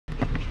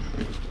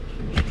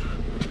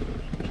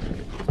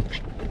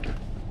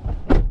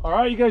All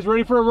right, you guys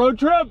ready for a road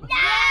trip? No!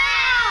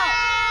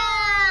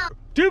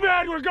 Too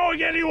bad, we're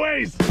going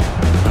anyways.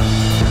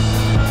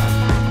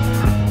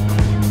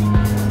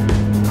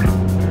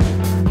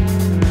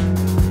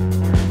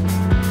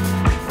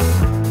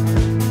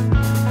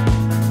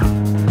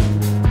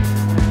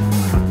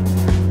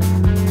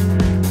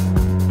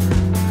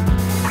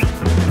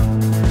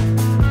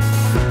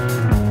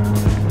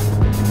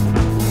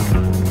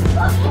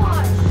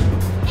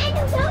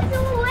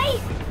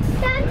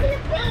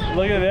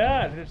 Look at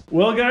that.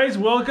 Well guys,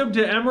 welcome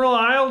to Emerald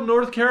Isle,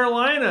 North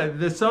Carolina,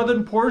 the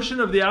southern portion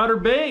of the Outer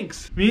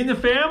Banks. Me and the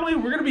family,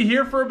 we're gonna be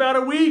here for about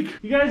a week.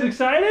 You guys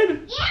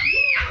excited?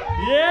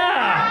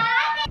 Yeah!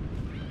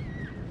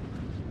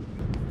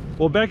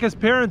 Well, Becca's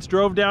parents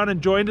drove down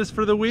and joined us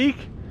for the week,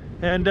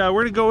 and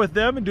we're gonna go with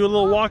them and do a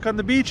little walk on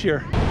the beach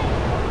here.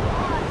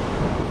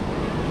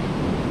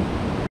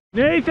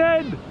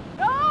 Nathan!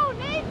 No,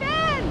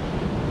 Nathan!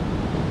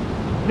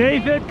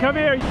 Nathan, come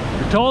here. You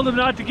told them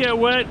not to get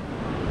wet.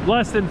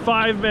 Less than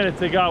 5 minutes,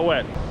 they got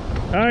wet.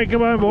 All right,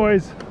 come on,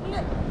 boys.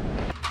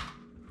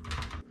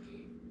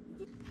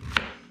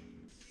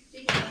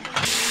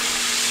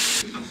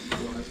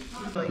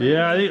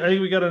 Yeah, I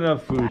think we got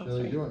enough food.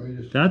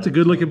 That's a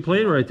good looking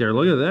plate right there.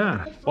 Look at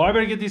that. Well, I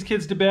better get these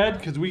kids to bed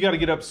because we got to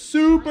get up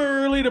super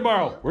early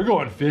tomorrow. We're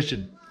going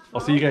fishing. I'll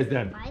see you guys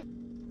then.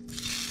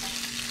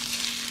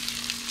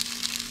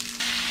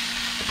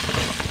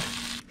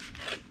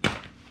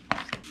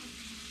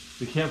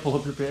 You can't pull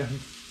up your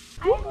pants.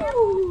 I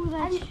know,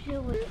 that's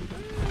chilly.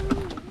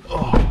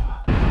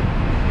 Oh.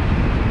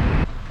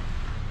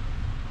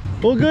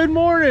 Well, good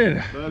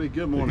morning. Buddy,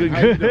 good morning.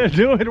 Good,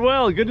 doing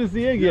well. Good to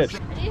see you again.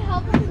 I need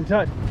help.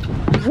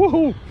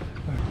 Woohoo!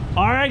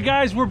 All right,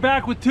 guys, we're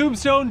back with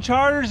Tombstone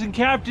Charters and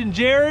Captain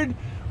Jared.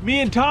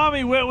 Me and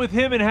Tommy went with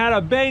him and had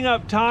a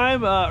bang-up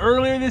time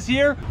earlier this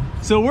year.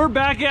 So we're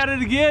back at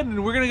it again,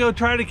 and we're gonna go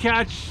try to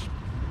catch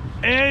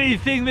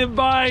anything that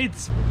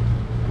bites.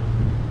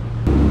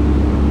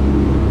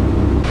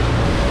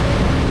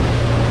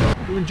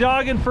 We've been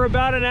jogging for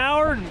about an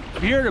hour, and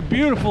here at a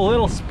beautiful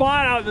little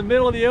spot out in the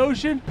middle of the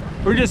ocean.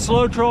 We're just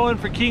slow trolling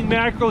for king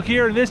mackerel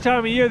here, and this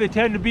time of year they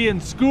tend to be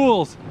in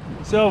schools.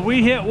 So if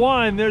we hit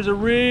one, there's a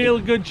real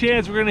good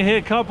chance we're gonna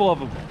hit a couple of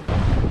them.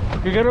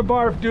 If you're gonna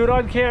barf, do it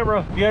on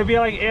camera. You gotta be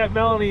like Aunt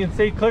Melanie and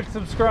say click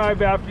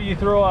subscribe after you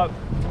throw up.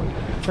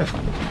 You're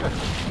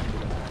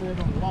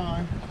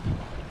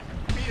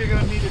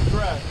gonna need a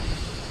dress.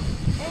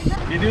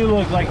 You do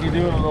look like you're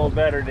doing a little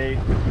better, Nate.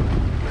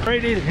 All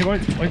right, Nate, you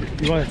want to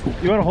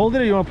hold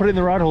it, or you want to put it in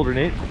the rod holder,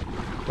 Nate?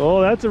 Oh,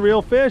 that's a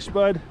real fish,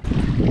 bud.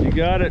 You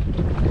got it.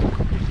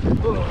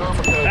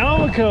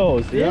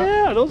 Almacos.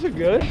 Yeah, those are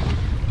good.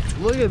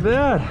 Look at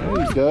that.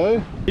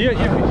 There you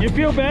go. You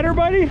feel better,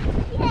 buddy?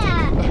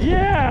 Yeah.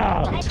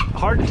 Yeah. It's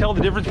hard to tell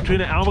the difference between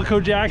an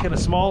Almaco jack and a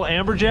small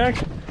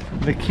amberjack.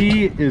 The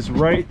key is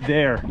right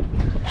there.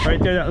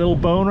 Right there, that little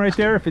bone right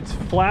there. If it's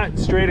flat and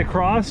straight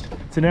across,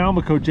 it's an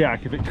Almaco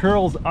jack. If it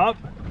curls up,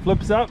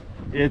 flips up,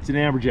 it's an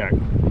amberjack.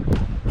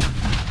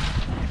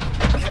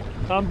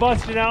 I'm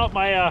busting out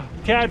my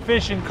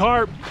catfish and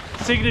carp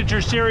signature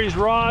series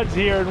rods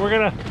here, and we're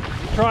gonna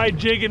try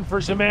jigging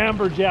for some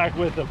amberjack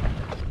with them.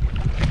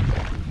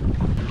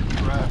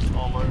 Grass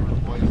all over the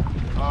place.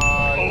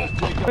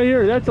 Right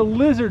here, that's a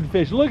lizard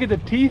fish. Look at the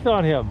teeth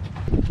on him.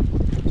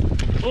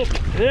 Oh,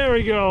 there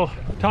we go.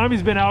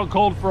 Tommy's been out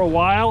cold for a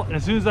while, and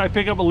as soon as I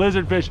pick up a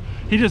lizard fish,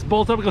 he just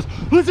bolts up and goes,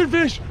 lizard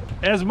fish!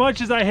 As much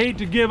as I hate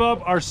to give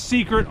up our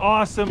secret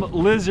awesome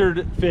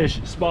lizard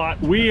fish spot,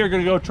 we are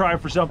gonna go try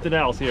for something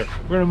else here.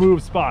 We're gonna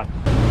move spot.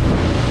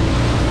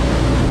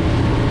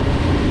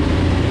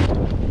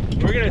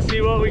 We're gonna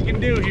see what we can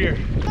do here.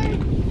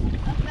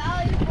 A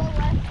valuable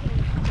lesson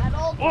at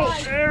all Oh,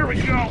 times. there we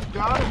go.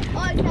 Got it.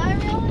 Oh, can I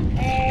reel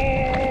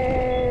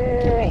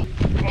it?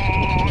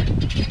 Oh,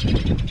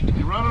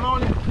 You running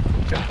on you?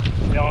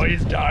 no,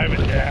 he's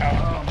diving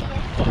down.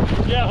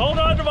 Yeah, hold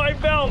on to my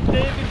belt,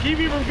 Dave, and keep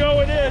me from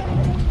going in.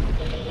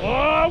 Oh,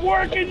 I'm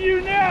working you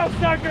now,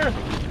 sucker.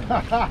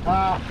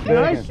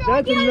 Nice,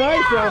 that's a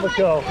nice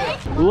Almaco.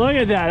 Look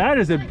at that, that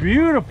is a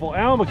beautiful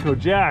Almaco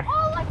jack.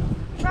 Oh, like,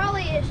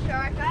 probably a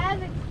shark. I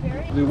have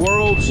experience. The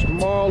world's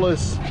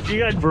smallest You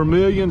got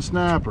vermilion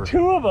snapper.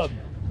 2 of them.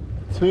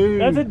 2.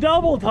 That's a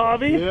double,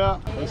 Tommy. Yeah,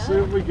 let's see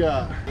what we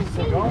got.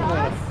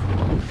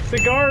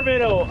 Cigar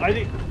minnow. I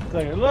think.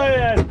 Look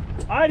at that.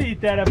 I'd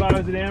eat that if I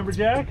was an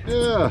amberjack.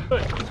 Yeah.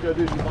 Let's go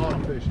do some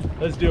bottom fishing.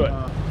 Let's do it.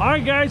 All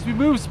right, guys, we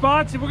moved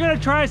spots and we're gonna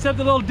try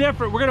something a little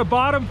different. We're gonna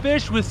bottom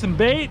fish with some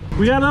bait.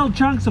 We got little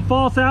chunks of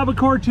false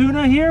albacore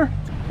tuna here.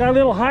 Got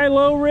little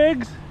high-low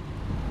rigs,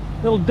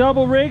 little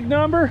double rig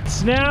number.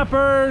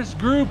 Snappers,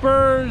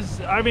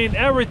 groupers. I mean,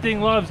 everything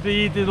loves to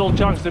eat these little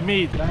chunks of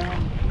meat.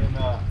 Down and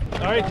All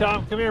right,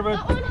 Tom, come here, bud.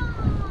 Oh, no.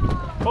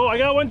 Oh, I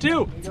got one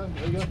too. there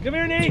you go. Come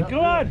here, Nate, come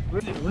on.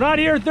 We're not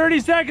here 30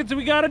 seconds and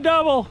we got a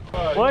double.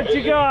 What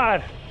you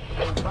got?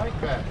 Bank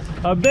bass.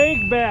 A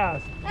bank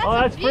bass. Oh,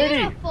 that's pretty.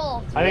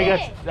 Beautiful. I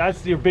think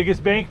that's your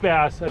biggest bank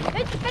bass.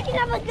 It's picking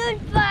up a good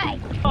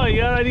fight. Oh,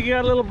 I think you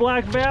got a little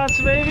black bass,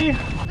 maybe?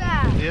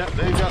 Bass. Yep,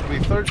 they've got to be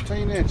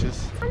 13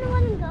 inches. I don't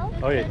want him to go.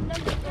 Oh, yeah.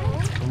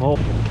 Come on.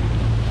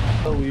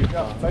 Oh, you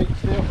got bait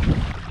still?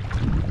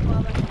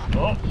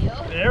 Oh,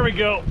 there we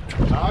go.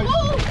 Nice.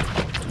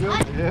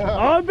 Good. Yeah.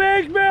 Oh,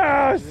 big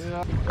bass.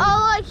 Yeah.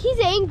 Oh, look, he's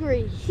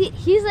angry.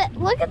 He's like,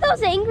 look at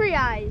those angry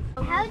eyes.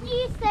 How do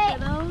you say,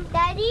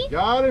 Daddy?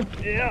 Got him.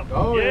 Yeah.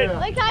 Oh, Good.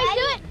 yeah. Wait, can I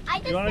do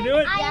it? You want to do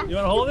it? You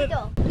want to hold it?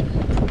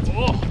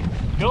 Oh,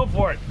 go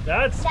for it.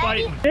 That's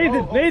Daddy? fighting.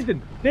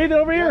 Nathan, Oh. Nathan,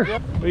 over here.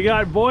 Yep. We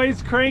got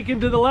boys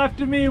cranking to the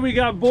left of me. We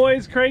got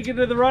boys cranking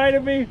to the right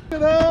of me.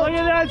 Look at Look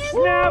at that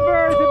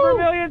snapper. It's a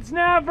Vermilion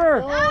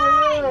snapper. Oh,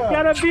 yeah.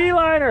 Got a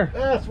beeliner.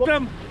 That's what.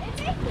 Come.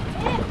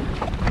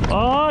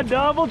 Oh,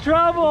 double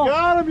trouble.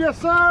 Got him, yes,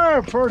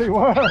 sir. Pretty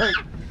work.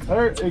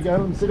 There, you got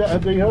him. See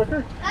that big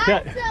hooker?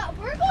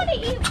 We're going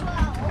to eat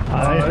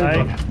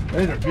well.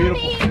 These are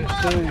beautiful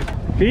fish, too.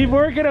 Keep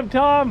working them,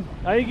 Tom.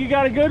 I think you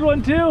got a good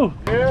one, too.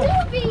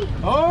 Yeah. Doobie.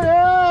 Oh,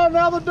 yeah,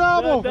 another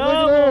double. The Look at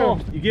double.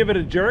 that. You give it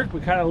a jerk, we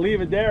kind of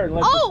leave it there and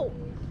let Oh,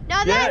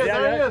 now that's Yeah.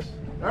 There he is.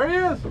 There he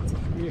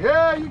is.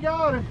 Yeah, you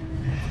got him.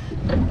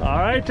 All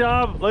right,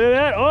 Tom. Look at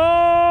that.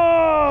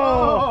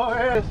 Oh! Oh,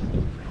 yes.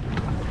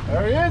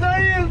 There he is. There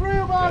he is. Real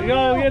There body. you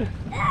go again.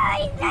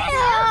 Yeah,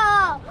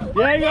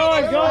 Yeah,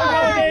 go,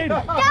 Dave.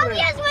 Now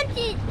just what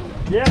you.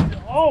 Yeah.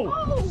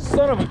 Oh,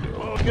 son of a.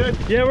 Oh, good.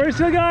 Yeah, we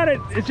still got it.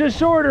 It's just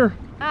shorter.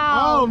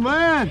 Oh,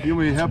 man. You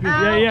want me to help you?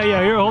 Yeah.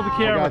 Here, hold the I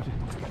camera.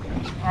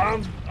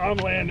 got you. I'm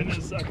landing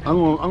this sucker.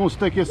 I'm gonna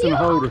stick this in the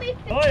holder.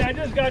 Oh, yeah, I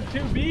just got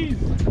 2 bees.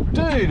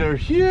 Dude, they're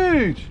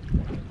huge.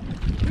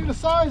 Look at the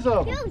size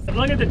of them.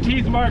 Look at the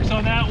teeth marks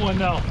on that one,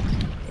 though.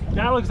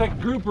 That looks like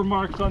grouper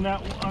marks on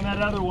that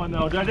other one,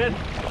 though, doesn't it?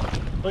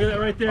 Look at that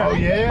right there. Oh,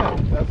 yeah.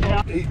 That's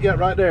what he got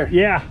right there.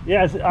 Yeah,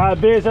 yes,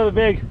 big, so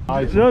big.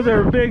 Nice. Those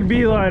are big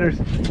beeliners.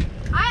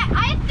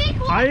 I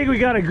think. I think we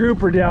got a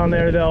grouper down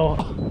there, though.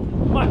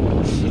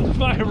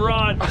 My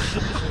rod.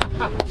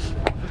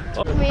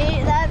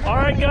 All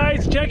right,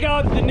 guys, check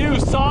out the new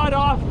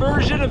sawed-off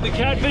version of the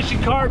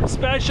catfishing carp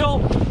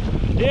special.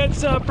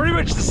 It's pretty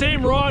much the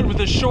same rod with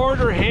a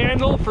shorter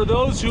handle for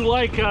those who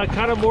like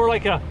kind of more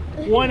like a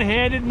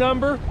one-handed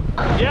number.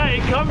 Yeah,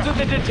 it comes with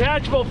a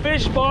detachable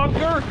fish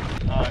bonker.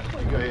 All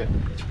right, go ahead.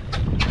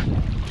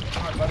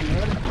 All right, buddy, you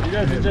ready?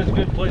 Yes, it's just a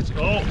good place to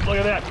go. Oh, look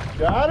at that.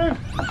 Got him.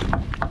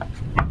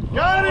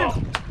 Got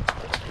him.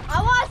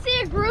 I want to see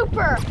a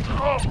grouper.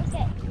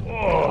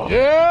 Oh,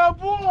 Yeah,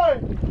 boy.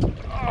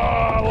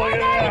 oh, look at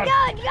that.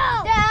 Go.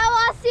 Dad, I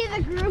want to see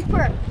the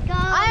grouper. Go.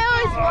 I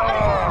always wanted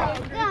to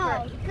see a grouper.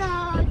 Go,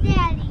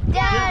 Daddy.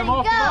 Daddy, him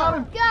off the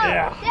bottom? Go.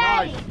 Yeah.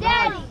 Daddy, Nice,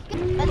 Daddy.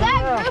 Is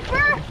that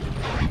grouper?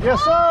 Yes,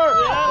 sir.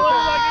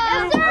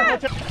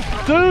 Yes, sir.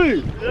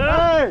 Dude,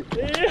 hey,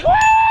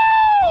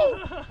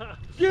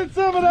 get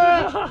some of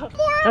that.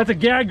 That's a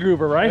gag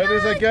grouper, right? That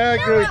is a gag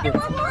grouper.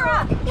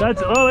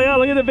 That's, oh yeah,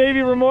 look at the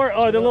baby remora.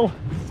 Oh, the little,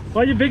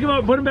 why'd you pick him up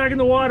and put him back in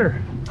the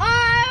water?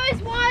 I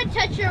always want to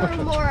touch a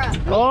remora.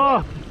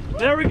 Oh,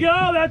 there we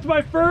go. That's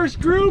my first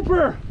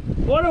grouper.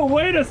 What a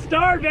way to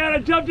start, man. I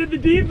jumped in the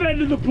deep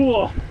end of the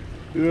pool.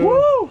 Yeah.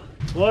 Woo!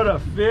 What a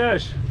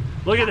fish.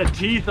 Look at the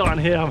teeth on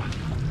him.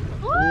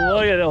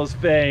 Look at those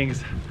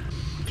fangs.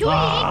 Can we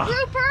eat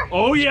grouper?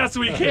 Oh, yes,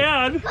 we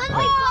can.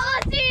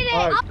 Let's eat it.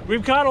 All right.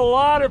 We've caught a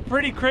lot of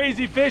pretty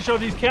crazy fish on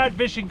these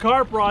catfishing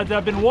carp rods.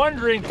 I've been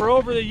wondering for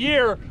over the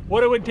year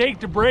what it would take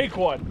to break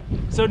one.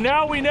 So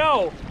now we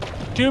know.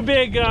 2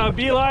 big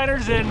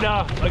beeliners and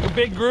like a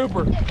big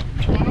grouper.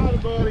 Come on,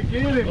 buddy,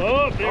 get him.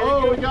 Oh, there we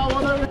go. We got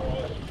one over.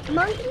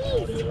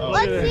 Monkeys. Oh,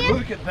 Let's see it.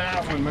 look at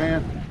that one,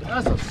 man.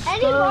 That's a Any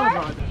stud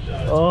more? right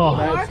there. Oh,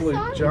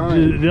 Absolute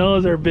giant.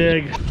 those are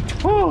big.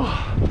 Whew.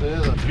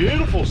 That's a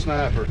beautiful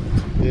snapper.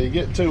 Yeah, you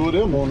get 2 of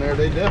them on there,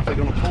 they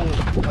definitely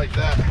gonna pull like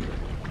that.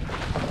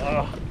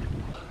 Oh.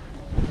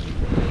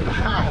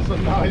 That's a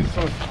nice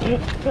one.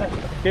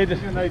 Okay,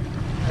 just, Here,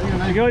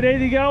 Nathan. you go,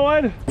 Nathan, you got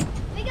one?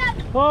 We got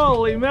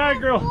Holy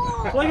mackerel.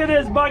 Look at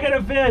this bucket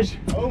of fish.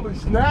 Holy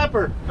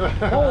snapper.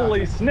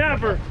 Holy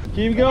snapper.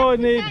 Keep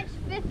going, Nate. catch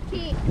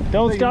 15.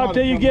 Don't Think stop about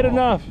till it, you come get on.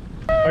 enough.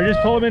 Or just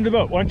pull them into the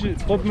boat. Why don't you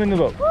flip them in the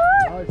boat?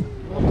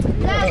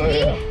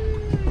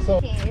 Daddy. So,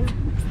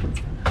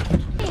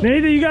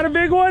 Nathan, you got a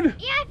big one?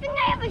 Yeah, I think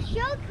I have a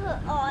shell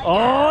cut on.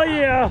 Oh,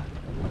 yeah.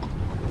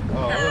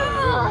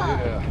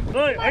 yeah.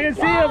 Look, I can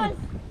see him.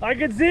 I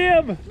can see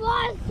him.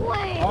 Fly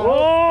swing.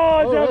 Oh,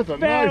 it's that's a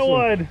fat nice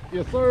one.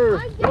 Yes,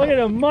 sir. Look at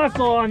the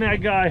muscle on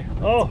that guy.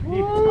 Oh,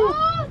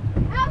 Oh,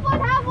 have one.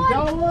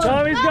 Got one.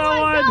 Tommy's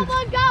got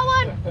one. Got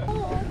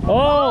one.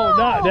 Oh,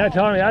 not that,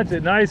 Tommy. That's a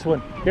nice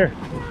one. Here.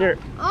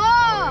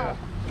 Oh,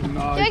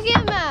 Nice. check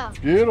him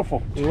out.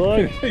 Beautiful.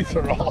 Look. These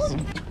are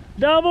awesome.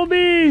 Double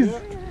B's.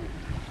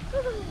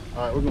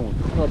 All right, we're going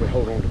to probably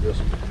hold on to this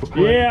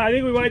one. Yeah, I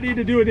think we might need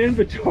to do an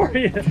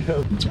inventory.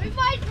 We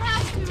might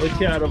have to. Let's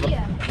count 'em.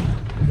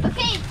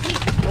 Okay,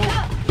 go.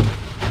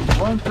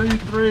 1, 2,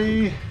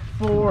 3,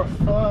 4,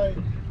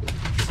 5,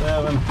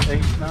 7,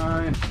 8,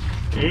 9.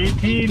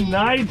 18,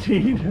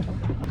 19.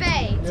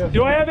 Bait.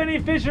 Do I have any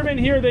fishermen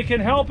here that can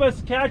help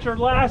us catch our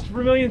last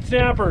Vermilion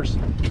snappers?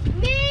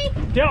 Me,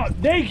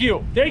 Thank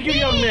you,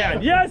 young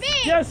man. Yes,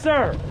 yes,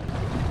 sir.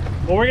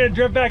 Well, we're gonna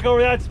drift back over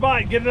that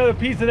spot and get another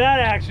piece of that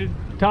action.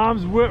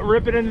 Tom's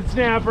ripping in the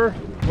snapper.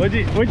 What'd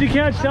you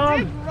catch,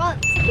 Tom?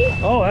 Grunts.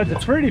 Oh, that's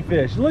a pretty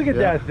fish. Look at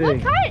that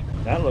thing. What?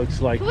 That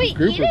looks like Can we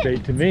grouper eat it?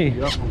 bait to me.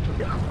 Yep.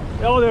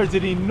 Oh, there's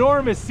an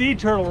enormous sea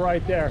turtle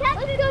right there. Let's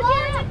go get it.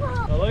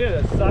 Oh, look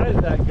at the size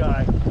of that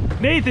guy.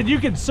 Nathan, you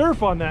can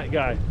surf on that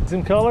guy.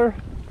 Some color.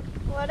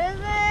 What is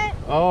it?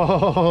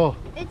 Oh.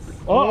 It's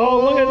Oh,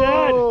 look at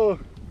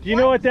that. Do you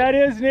know what that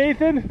is,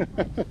 Nathan?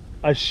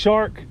 A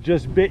shark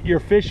just bit your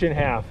fish in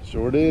half.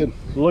 Sure did.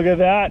 Look at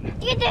that.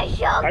 get the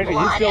shark. Actually,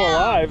 he's still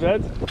alive.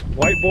 That's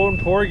white bone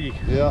porgy.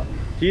 Yeah.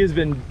 He has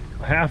been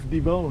half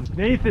deboned.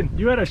 Nathan,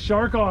 you had a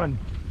shark on.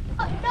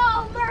 Oh,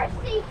 no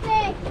mercy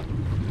fish.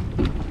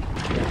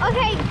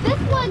 Okay, this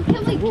one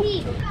can we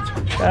keep?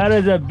 That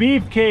is a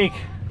beefcake.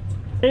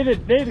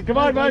 Nathan, come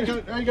on, bud.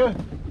 There you go.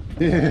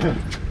 Yeah.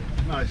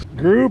 Nice.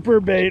 Grouper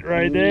bait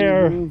right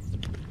there.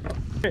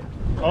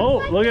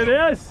 Oh, look at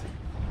this.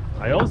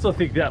 I also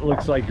think that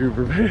looks like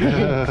grouper bait.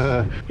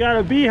 Got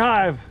a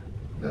beehive.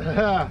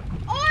 Oh,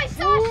 I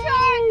saw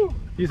a shark.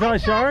 You saw a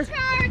shark?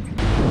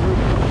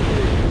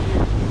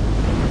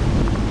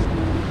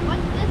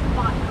 What's this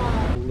spot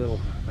called? Little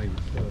thing.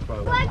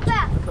 Black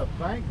bass. That's a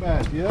bank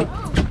bass, yeah.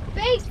 Oh,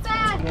 bait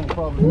bass.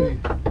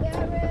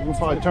 We'll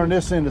probably turn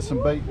this into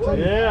some bait too.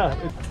 Yeah.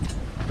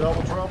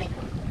 Double trouble.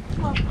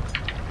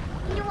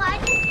 You know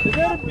what? Is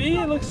that a bee?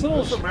 It looks a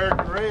It's little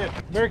American red.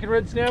 American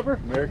red snapper.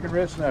 American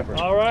red snapper.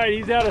 All right,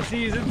 he's out of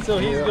season, so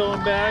he's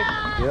going back.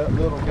 Yeah,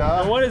 little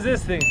guy. And what is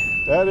this thing?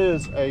 That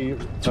is a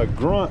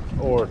grunt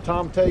or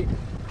Tom Tate.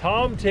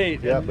 Tom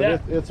Tate. Yeah, And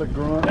but it's a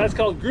grunt. that's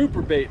called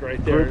grouper bait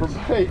right there. Grouper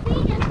bait.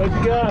 What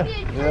you got?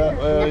 Yeah,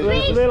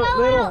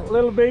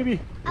 Little baby.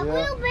 A Yeah,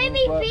 little baby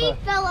little bee flat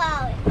fell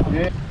out.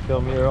 yeah.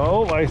 Come here.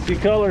 Oh, I see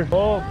color.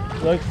 Oh,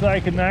 looks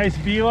like a nice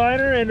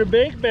beeliner and a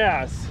big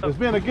bass. It's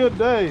been a good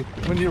day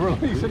when you're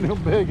releasing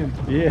them big ones.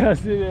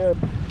 Yes, it is.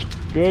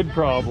 Good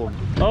problem.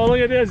 Oh, look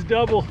at this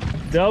double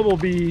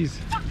bees.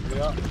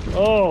 Yeah.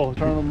 Oh,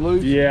 Turn them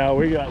loose. yeah,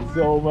 we got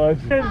so much.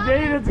 And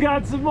David's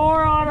got some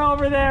more on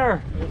over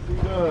there. Yes, he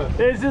does.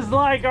 This is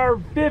like our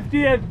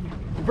 50th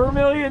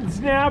vermilion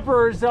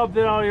snapper or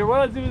something out here.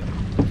 What is it?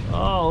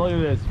 Oh, look at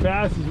this.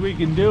 Fast as we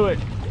can do it.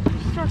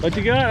 What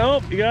you got?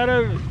 Oh, you got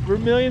a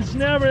vermilion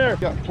snapper there.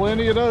 Got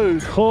plenty of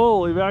those.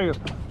 Holy bag.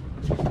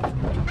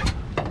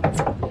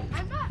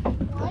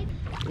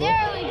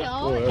 There we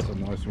Oh, go. that's a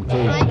nice one My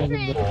too.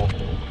 friend.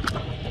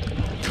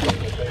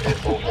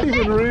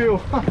 Even real.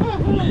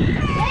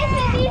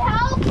 Nathan, need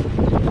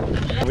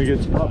help? We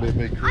get Probably a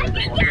big I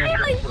think that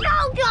was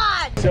so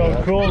good.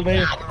 so cool,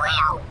 man.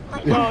 Unreal.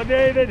 Oh,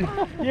 David,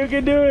 you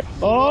can do it.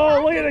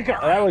 Oh, look at the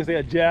color. That looks like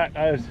a jack.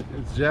 It's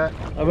Jack.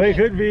 I mean, it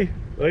could be.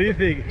 What do you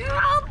think? You're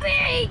all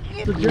big.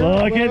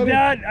 Look at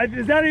that.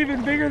 Is that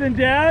even bigger than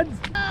Dad's?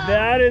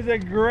 That is a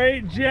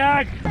great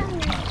jack.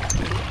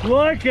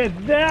 Look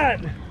at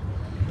that.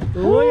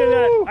 Look at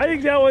that. I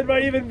think that one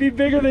might even be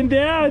bigger than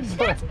Dad's.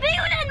 That's bigger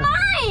than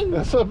mine.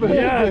 That's a big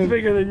Yeah, it's one.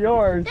 bigger than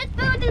yours. That's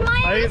bigger than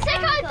mine. I- I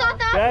thought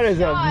that That was is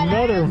short.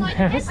 another Like,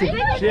 massive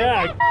it's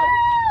jack.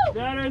 Woo!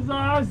 That is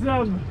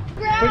awesome.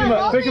 Grab him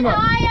up, pick him up.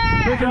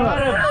 Higher. Pick him up.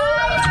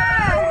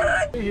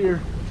 Higher.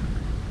 Here.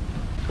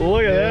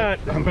 Look at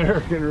that.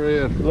 American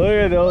red. Look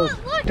at those.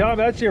 Look. Tom,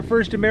 that's your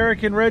first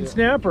American red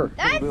snapper.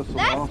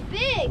 That's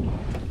big.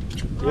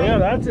 Yeah,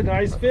 that's a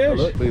nice fish.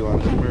 Look, beeline,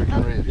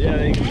 American red.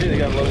 Yeah, you can see they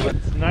got a little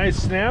bit. Nice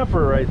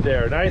snapper right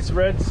there. Nice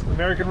red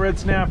American red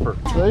snapper.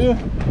 See ya?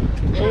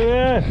 Look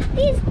at that.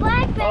 These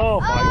black bass. Oh,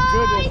 my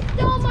goodness. I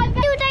stole my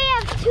bait. Dude, they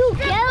have two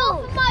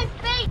gills. My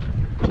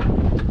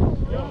bait.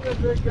 Look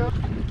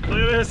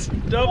at this.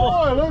 Double.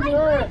 Boy, look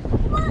at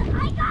that. Look,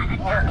 I got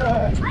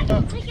it. I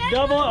got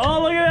Double.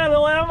 Oh, look at that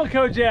little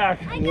Almaco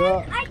Jack.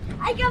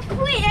 I got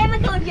sweet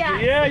Amico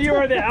Jack. Yeah, you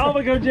are the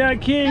Almaco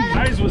Jack king.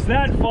 Guys, was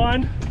that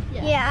fun?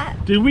 Yeah.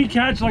 Did we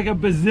catch like a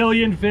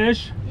bazillion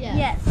fish?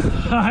 Yes.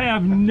 I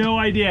have no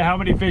idea how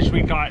many fish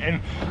we caught,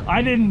 and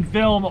I didn't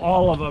film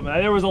all of them.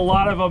 There was a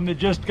lot of them that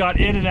just got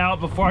in and out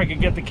before I could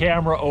get the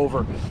camera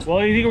over.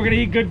 Well, you think we're gonna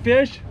eat good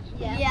fish?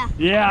 Yeah.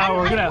 Yeah,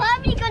 we're I'm gonna.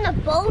 probably gonna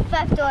both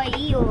after I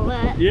eat all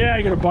that. Yeah,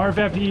 you're gonna barf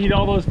after you eat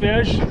all those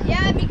fish?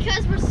 Yeah,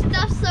 because we're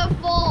stuffed so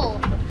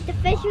full. The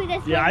fish we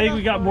just Yeah, I think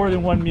we got more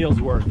than one meal's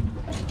worth.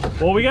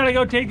 Well, we gotta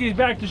go take these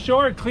back to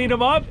shore and clean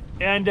them up,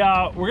 and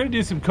we're gonna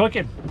do some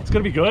cooking. It's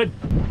gonna be good.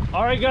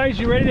 All right, guys,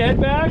 you ready to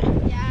head back?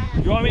 Yeah.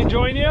 You want me to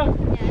join you?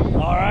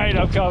 All right,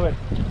 I'm coming.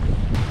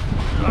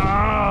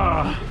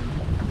 Ah.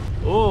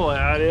 Oh,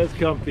 that is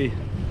comfy.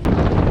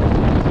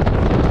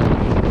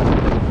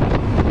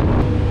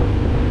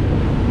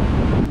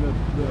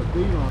 The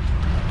beeline.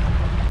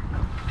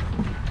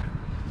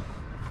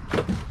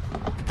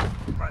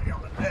 Right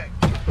on the neck.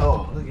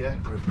 Oh, look at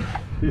that grouper.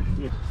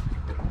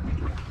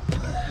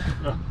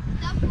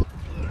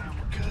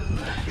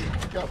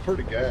 Got a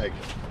pretty gag.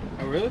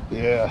 Oh, really?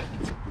 Yeah.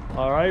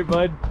 All right,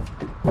 bud.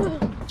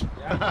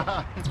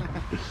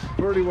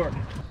 Pretty work.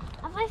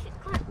 If I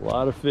A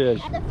lot of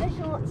fish. The fish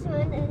won't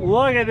swim in it.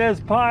 Look at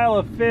this pile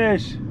of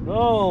fish.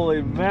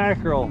 Holy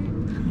mackerel.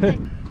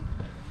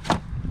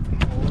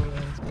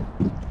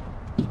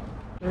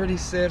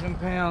 37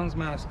 pounds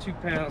minus 2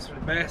 pounds for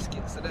the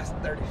basket, so that's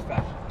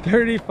 35.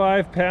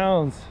 35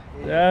 pounds.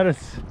 Yeah.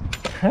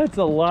 That's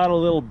a lot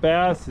of little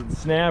bass and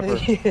snapper.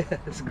 Yeah,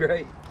 it's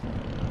great.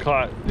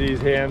 Caught these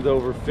hands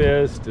over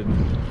fist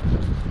and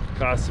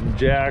caught some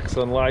jacks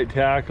on light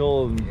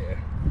tackle, and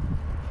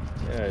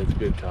yeah, it's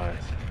good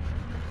times.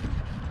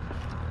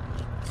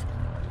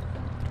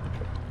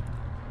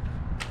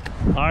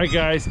 All right,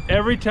 guys,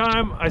 every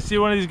time I see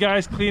one of these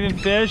guys cleaning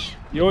fish,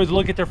 you always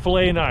look at their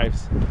fillet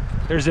knives.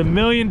 There's a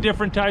million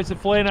different types of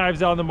fillet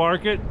knives on the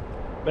market,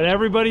 but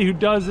everybody who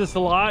does this a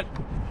lot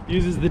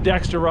uses the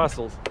Dexter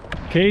Russells.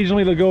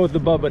 Occasionally they'll go with the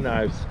Bubba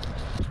knives.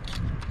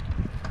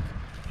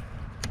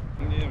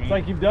 It's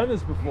like you've done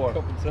this before.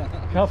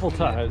 Couple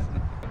times.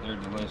 They're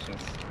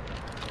delicious.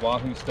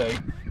 Wahoo steak.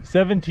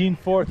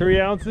 17.4,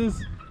 3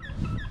 ounces.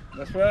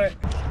 That's right.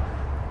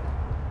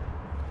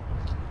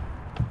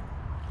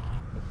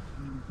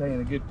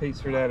 Paying a good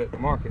piece for that at the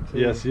market too.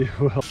 Yes, you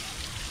will.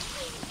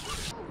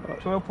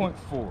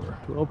 12.4.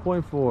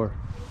 12.4.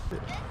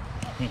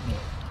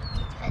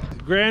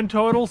 Grand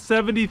total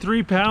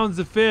 73 pounds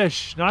of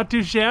fish. Not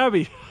too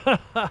shabby.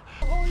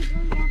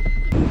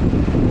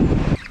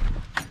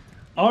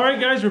 All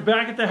right, guys, we're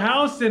back at the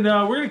house, and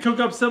we're gonna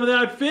cook up some of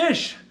that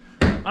fish.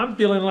 I'm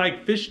feeling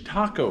like fish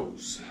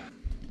tacos.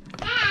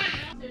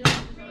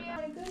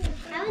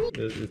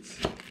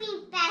 It's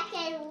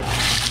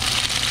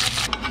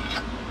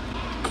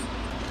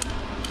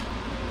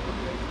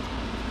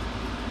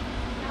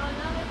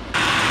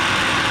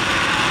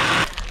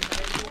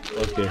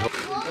okay.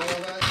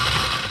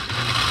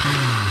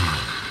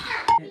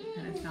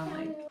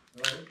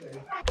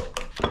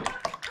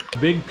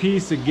 Big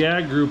piece of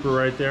gag grouper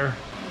right there.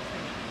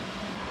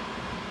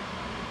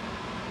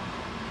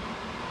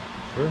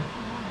 Sure.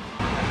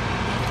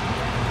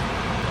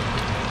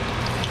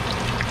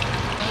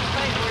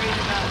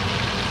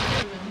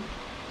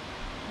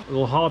 A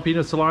little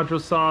jalapeno cilantro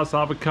sauce,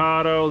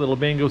 avocado, little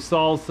mango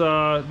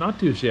salsa. Not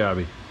too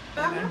shabby.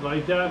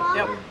 Like that?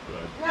 Yep.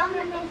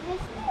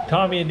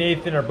 Tommy and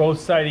Nathan are both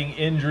citing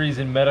injuries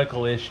and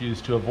medical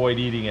issues to avoid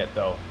eating it,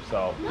 though.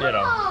 So, you know.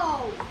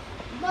 No,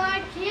 but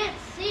I can't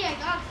see. I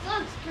got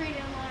sunscreen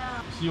in my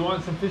eye. So you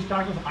want some fish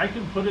tacos? I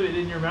can put it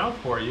in your mouth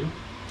for you.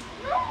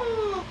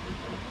 No.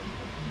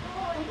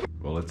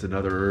 Well, it's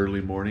another early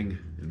morning,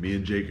 and me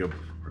and Jacob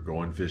are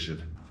going fishing.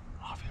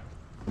 Oh,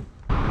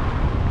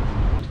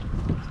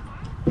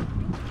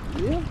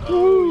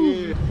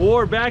 yeah. Well,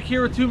 we're back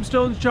here with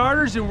Tombstone's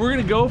Charters, and we're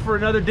gonna go for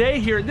another day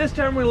here. And this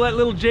time we're gonna let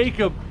little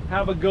Jacob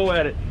have a go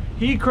at it.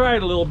 He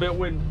cried a little bit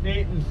when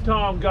Nate and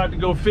Tom got to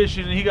go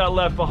fishing and he got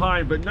left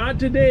behind, but not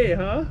today,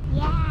 huh?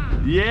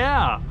 Yeah.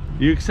 Yeah.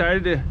 You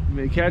excited to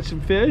catch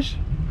some fish?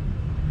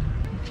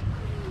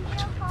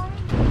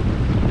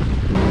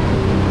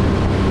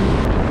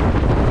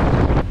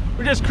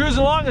 We're just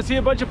cruising along and see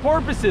a bunch of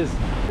porpoises.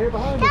 Here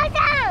behind us.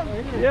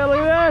 Yeah,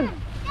 look at that.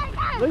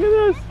 Look at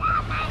this.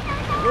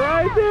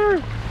 Right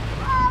there.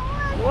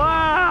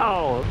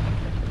 Wow.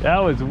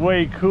 That was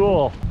way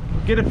cool.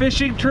 Get a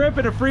fishing trip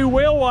and a free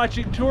whale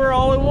watching tour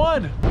all in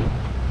one.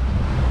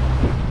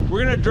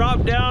 We're gonna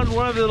drop down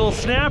one of the little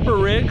snapper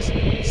rigs,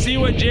 see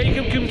what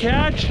Jacob can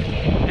catch,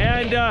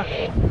 and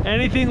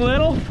anything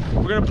little,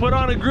 we're gonna put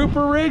on a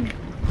grouper rig,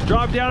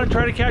 drop down and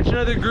try to catch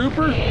another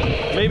grouper,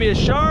 maybe a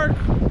shark,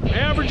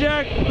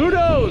 amberjack, who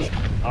knows?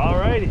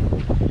 Alrighty.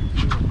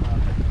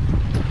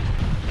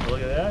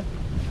 Look at that.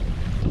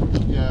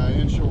 Yeah,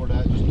 inshore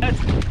that.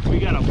 We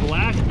got a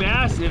black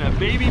bass and a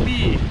baby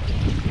bee.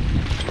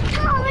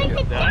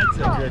 That's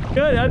a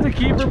good. That's a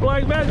keeper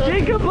black bass.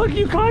 Jacob, look,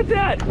 you caught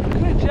that.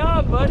 Good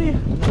job, buddy.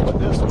 Put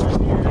this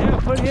one here. Yeah,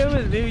 put him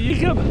in.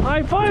 Jacob,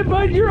 high five,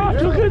 bud. You're off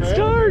to a good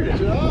start. Good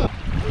job.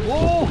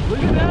 Whoa, look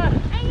at that.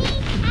 I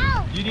need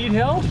help. You need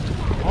help?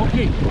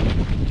 Okay.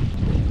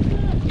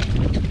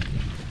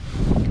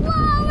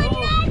 Whoa,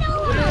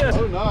 another Look at this.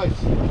 Oh, nice.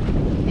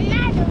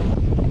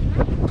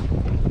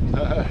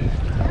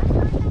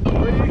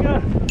 What do you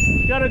got?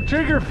 Got a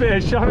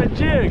triggerfish on a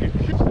jig.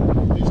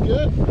 He's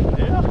good.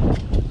 Yeah.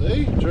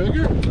 See,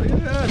 trigger. Look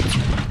at that.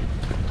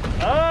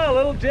 Ah, a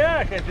little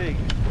jack, I think.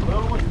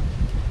 Little one.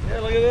 Yeah,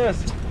 look at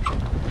this.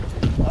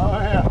 Oh,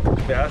 yeah.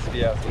 Bass,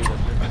 yeah.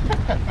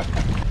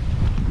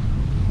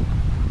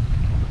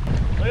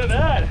 Look at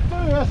that.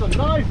 Dude, that's a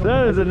nice one.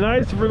 That is a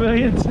nice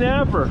vermilion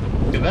snapper.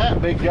 Look at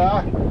that, big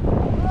guy.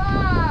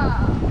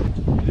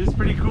 Whoa. Is this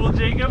pretty cool,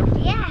 Jacob?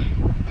 Yeah.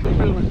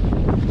 Another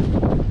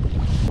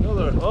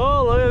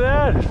Oh, look at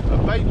that. a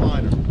bait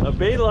liner. A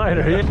bait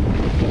liner. Yeah.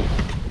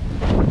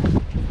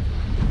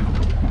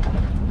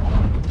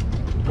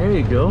 There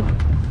you go.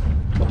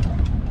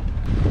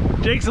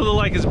 Jake's a little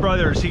like his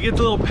brothers. He gets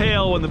a little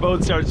pale when the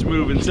boat starts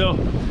moving, so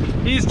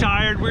he's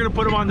tired. We're gonna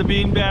put him on the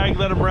bean bag,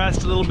 let him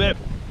rest a little bit.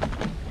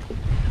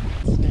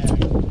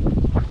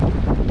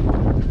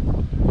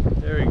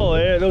 There you go. Oh,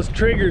 yeah, those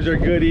triggers are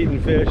good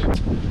eating fish.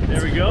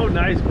 There we go,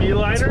 nice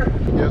beeliner.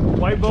 Yep.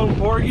 White bone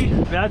porgy.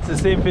 That's the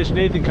same fish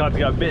Nathan caught that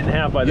got bit in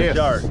half by the Yes.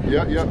 shark.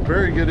 Yep,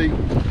 very good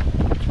eating.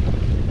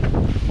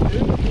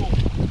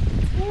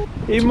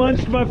 He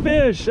munched my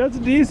fish. That's a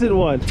decent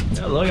one.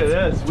 Yeah, look at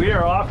this. We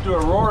are off to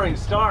a roaring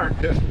start.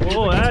 Yeah.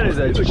 Oh, that is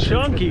a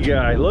chunky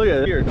guy. Look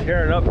at it. We are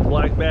tearing up the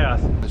black bass.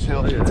 That's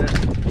Look healthy. at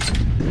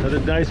that. Another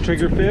nice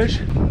trigger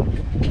fish.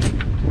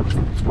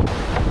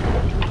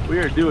 We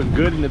are doing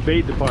good in the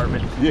bait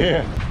department.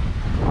 Yeah.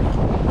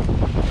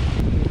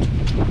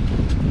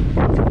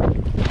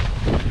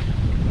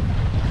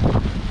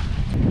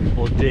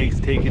 Old Jake's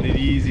taking it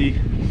easy.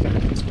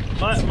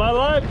 My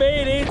live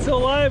bait ain't so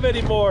live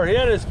anymore. He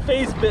had his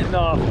face bitten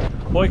off.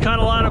 Well, we caught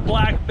a lot of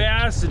black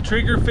bass and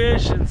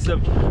triggerfish and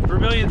some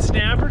vermilion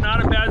snapper.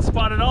 Not a bad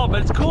spot at all,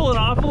 but it's cooling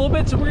off a little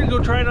bit, so we're gonna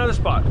go try another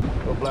spot.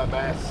 Little black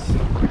bass.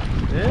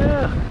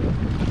 Yeah.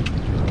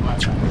 Black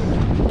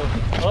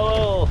bass.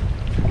 Oh,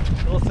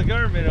 little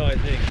cigar minnow, I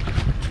think.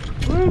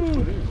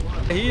 Woo!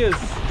 He is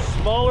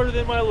smaller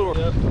than my lure.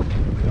 Yep.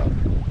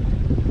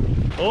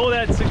 Oh,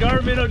 that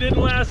cigar minnow didn't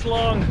last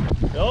long.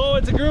 Oh,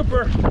 it's a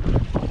grouper.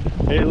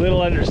 A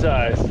little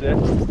undersized.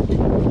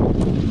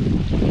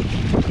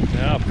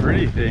 Oh,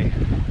 pretty thing.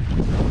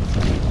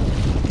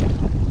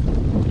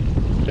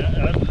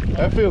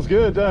 That feels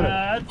good, doesn't it?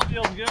 That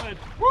feels good.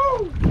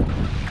 Woo!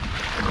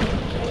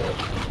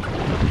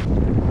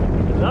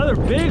 Another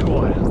big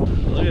one.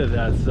 Look at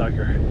that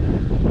sucker.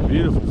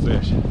 Beautiful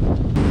fish.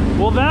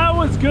 Well, that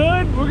was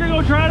good. We're gonna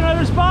go try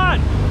another spot.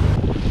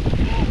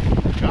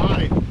 Got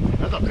him.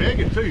 That's a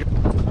big one too.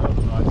 That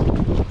was nice.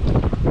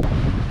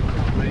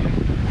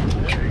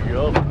 There you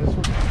go.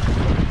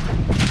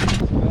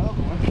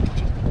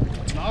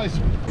 Nice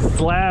one.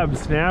 Slab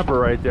snapper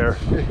right there.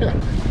 Yeah.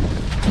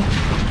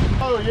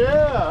 Oh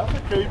yeah, that's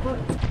a keeper.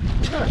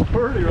 That's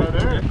pretty right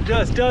there.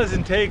 Just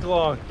doesn't take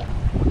long.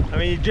 I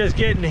mean, you're just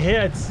getting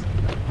hits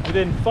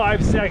within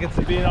 5 seconds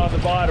of being on the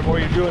bottom or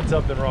you're doing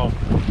something wrong.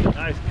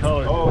 Nice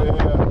color. Oh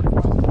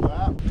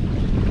yeah.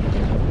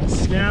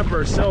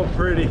 Snapper, so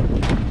pretty.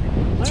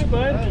 Hi,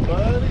 bud. Hey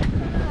buddy.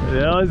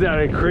 Yeah, is that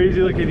a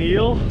crazy looking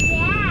eel?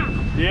 Yeah.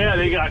 Yeah,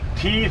 they got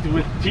teeth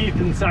with teeth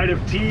inside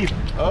of teeth.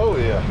 Oh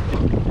yeah.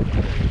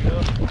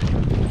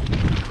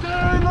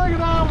 Dude, look at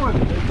that one.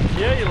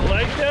 Yeah, you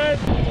like that?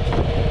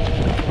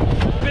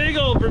 Big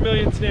old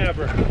vermilion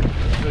snapper.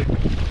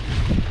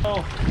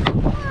 Oh.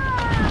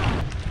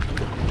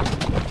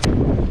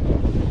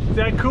 Is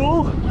that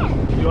cool?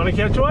 You want to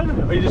catch one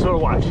or you just want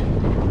to watch?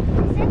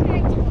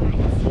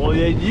 Well,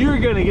 yeah, you're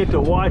going to get to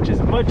watch as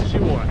much as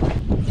you want.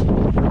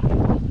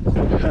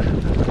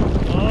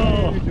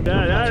 Oh,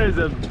 that is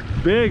a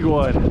big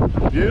one.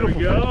 Beautiful. There we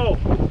go.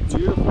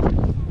 Beautiful.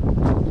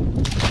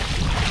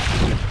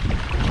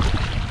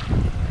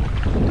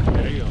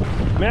 There you go.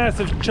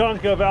 Massive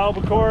chunk of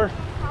albacore.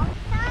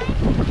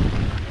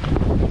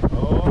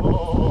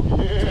 Oh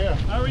yeah.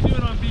 How are we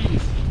doing on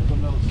bees?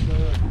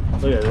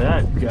 Look at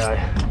that guy.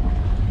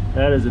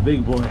 That is a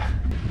big boy.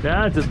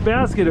 That's a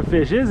basket of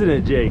fish, isn't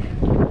it, Jake? Yeah.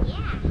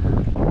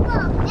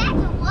 Whoa, that's a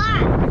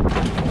lot.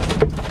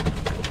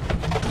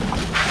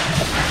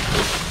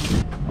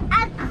 A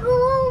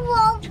cool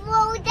wolf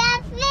rolled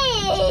that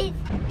fish.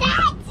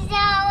 That's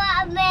so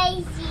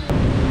amazing.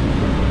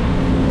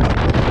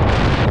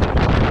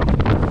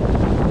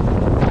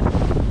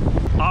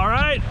 All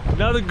right,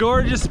 another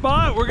gorgeous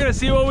spot. We're gonna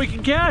see what we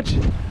can catch.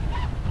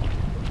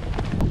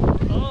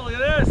 Oh, look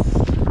at this.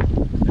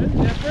 That's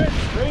different.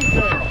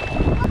 Ringtail.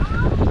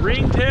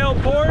 Ringtail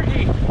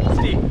porgy.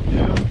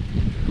 Yeah.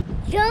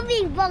 So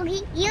big,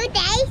 Bogey. You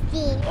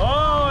tasty.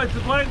 Oh, it's a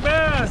black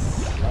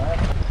bass.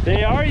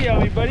 They are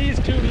yummy, but he's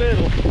too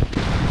little.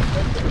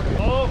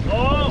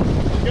 Oh,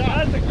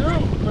 that's a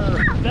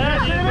grouper.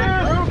 That is a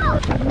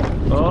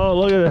grouper. Oh,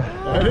 look at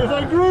that. That is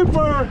a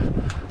grouper.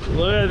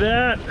 Look at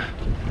that.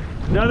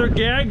 Another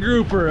gag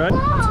grouper. Whoa.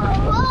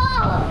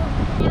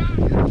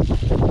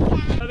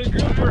 Another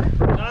grouper.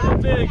 Not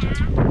as big. We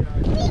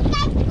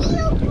got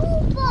two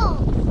groupers.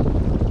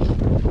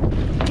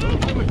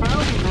 We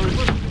found a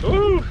grouper.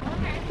 Ooh.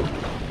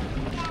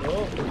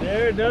 Oh,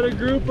 there, another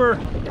grouper.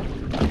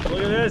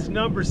 Look at this,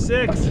 number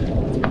 6.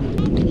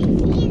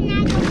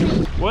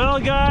 Well,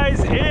 guys,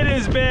 it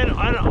has been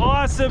an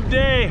awesome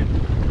day,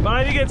 but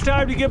I think it's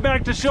time to get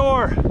back to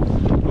shore.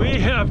 We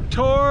have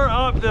tore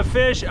up the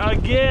fish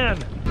again.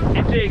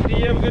 Hey, Jake, did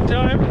you have a good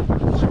time?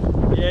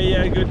 Yeah, you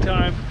had a good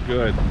time.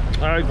 Good.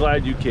 I'm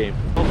glad you came.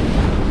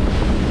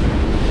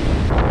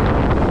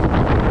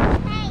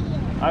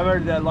 I've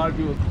heard that a lot of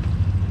people.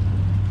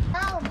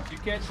 Oh, Did you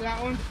catch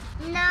that one?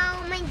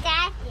 no, my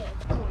dad did.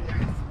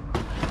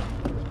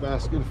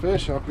 Basket of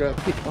fish I've got.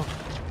 Oh,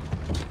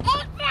 It's a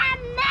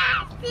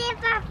massive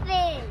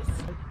fish.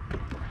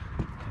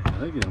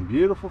 look at them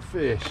beautiful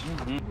fish.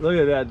 Look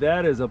at that.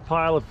 That is a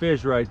pile of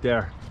fish right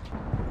there.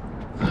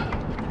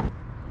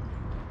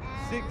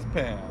 6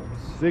 pounds.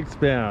 6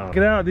 pounds. Check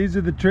it out. These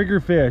are the trigger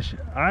fish.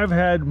 I've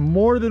had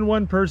more than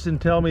one person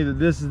tell me that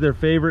this is their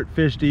favorite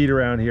fish to eat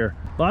around here.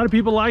 A lot of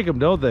people like them,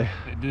 don't they?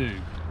 They do.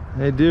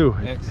 They do.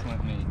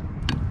 Excellent meat.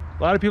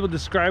 A lot of people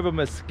describe them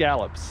as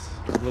scallops.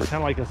 Look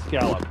kind of like a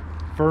scallop.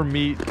 Firm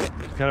meat,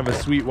 kind of a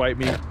sweet white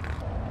meat.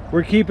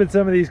 We're keeping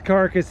some of these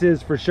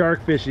carcasses for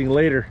shark fishing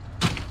later.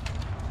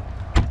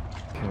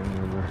 Can't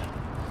remember.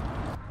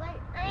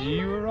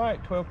 You were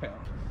right, 12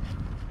 pounds.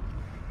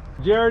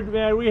 Jared,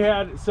 man, we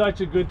had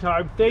such a good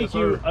time. Thank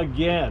you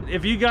again.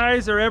 If you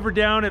guys are ever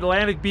down at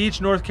Atlantic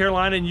Beach, North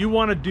Carolina, and you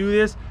want to do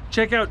this,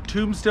 check out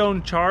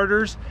Tombstone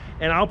Charters,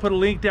 and I'll put a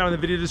link down in the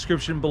video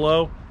description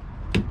below.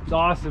 It's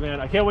awesome, man.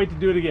 I can't wait to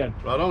do it again.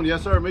 Right on.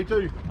 Yes, sir. Me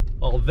too.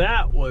 Well,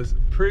 that was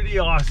pretty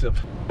awesome.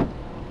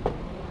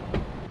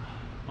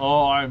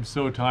 Oh, I'm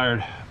so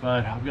tired,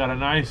 but I've got a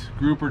nice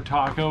grouper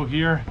taco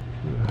here.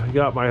 I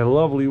got my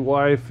lovely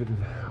wife, and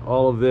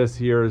all of this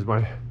here is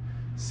my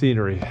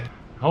scenery.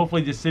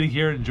 Hopefully just sitting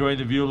here and enjoying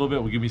the view a little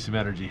bit will give me some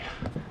energy.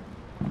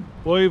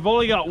 Well, we've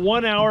only got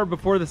 1 hour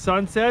before the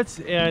sun sets,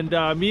 and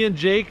me and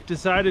Jake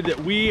decided that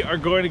we are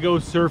going to go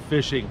surf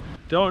fishing.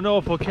 Don't know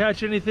if we'll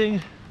catch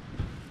anything,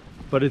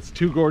 but it's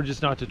too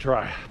gorgeous not to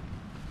try.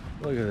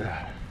 Look at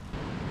that.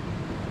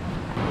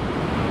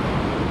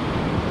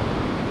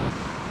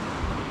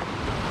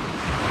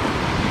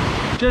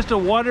 Just a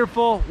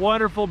wonderful,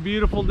 wonderful,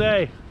 beautiful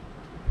day.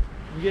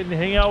 I'm getting to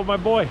hang out with my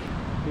boy.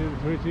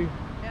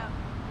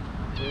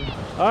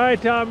 All right,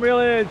 Tom, reel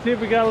it in. See if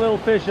we got a little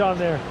fish on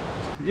there.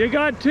 You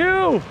got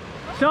 2!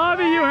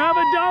 Tommy, you have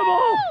a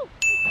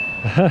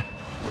double!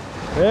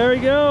 There we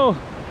go.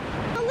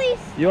 Release.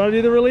 You want to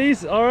do the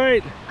release? All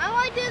right. I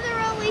want to do the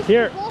release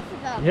Here. for both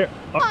of them. Here.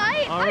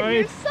 Hi, All I'm right.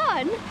 your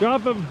son.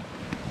 Drop him.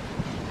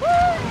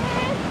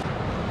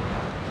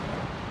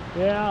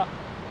 Yeah.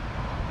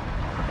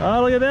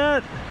 Oh, look at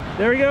that.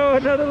 There we go,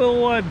 another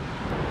little one.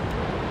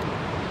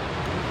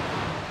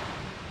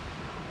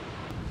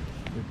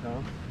 Here,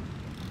 Tom.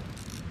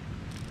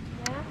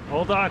 Yeah.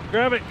 Hold on,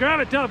 grab it,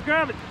 Tom,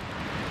 grab it.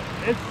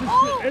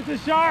 It's a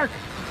shark.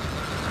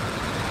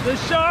 The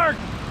shark.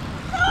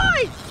 Oh,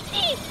 it's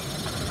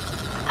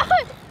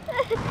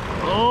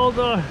Hold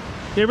on.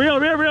 Here,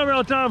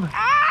 reel, Tom.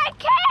 I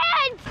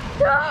can't.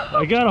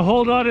 I gotta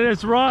hold on to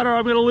this rod or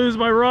I'm gonna lose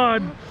my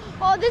rod.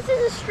 Oh, this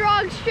is a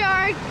strong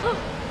shark.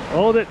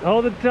 Hold it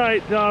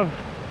tight, Tom.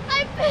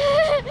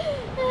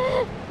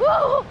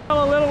 Whoa.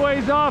 A little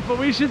ways off, but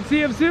we should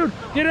see him soon.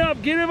 Get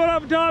him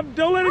up, Tom.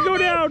 Don't let it go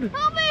down.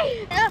 Help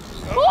me.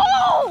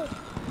 Whoa.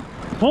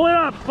 Pull it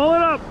up.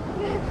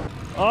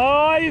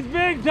 Oh, he's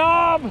big,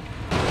 Tom.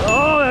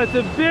 Oh, that's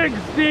a big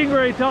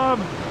stingray,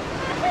 Tom.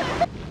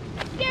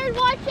 Scared,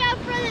 watch out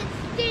for the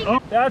sting.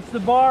 Oh, that's the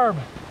barb.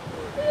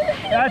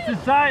 That's the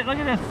size. Look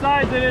at the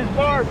size of his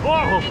barb.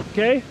 Whoa.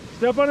 Okay,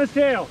 step on his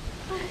tail.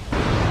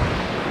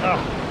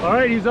 Oh, all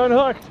right, he's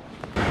unhooked.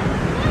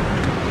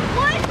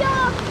 What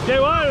the? Okay,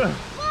 what?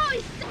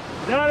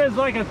 Whoa, That is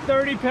like a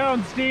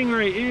 30-pound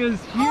stingray. It is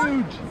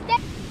huge.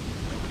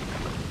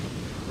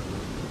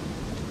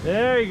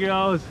 There he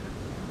goes.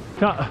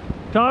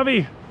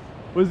 Tommy,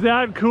 was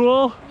that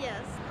cool?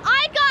 Yes.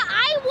 I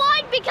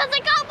won because I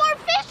got more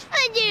fish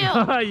than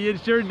you. You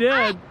sure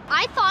did.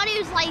 I thought it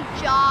was like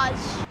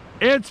Jaws.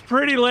 It's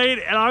pretty late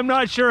and I'm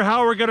not sure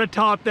how we're gonna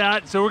top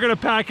that, so we're gonna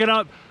pack it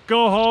up,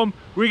 go home.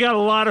 We got a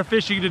lot of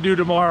fishing to do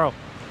tomorrow.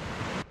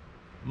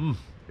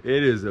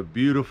 It is a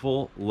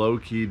beautiful,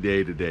 low-key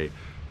day today.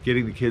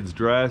 Getting the kids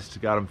dressed,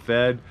 got them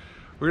fed.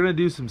 We're gonna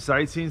do some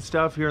sightseeing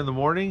stuff here in the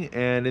morning,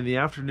 and in the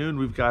afternoon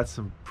we've got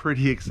some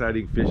pretty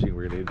exciting fishing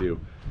we're gonna do.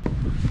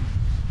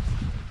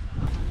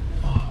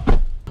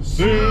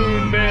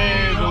 Soon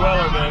may the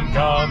wellerman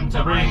come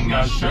to bring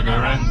us sugar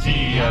and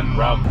tea and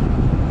rum.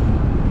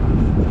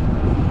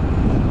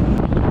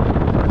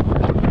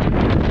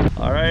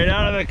 All right,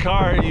 out of the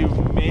car, you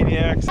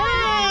maniacs. All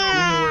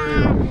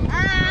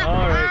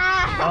right.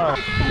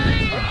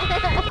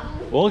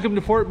 Welcome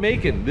to Fort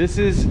Macon. This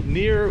is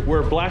near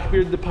where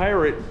Blackbeard the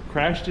pirate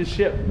crashed his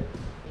ship.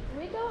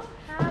 We don't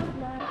have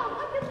money. Oh,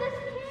 look at this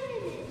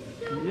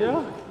kid.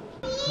 Yeah.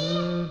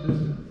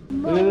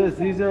 Look at this.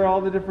 These are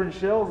all the different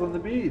shells on the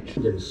beach.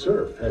 And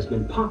surf has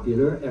been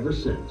popular ever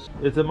since.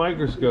 It's a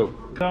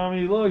microscope.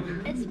 Tommy, look.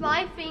 It's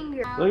my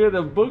finger. Look at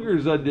the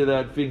boogers under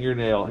that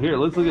fingernail. Here,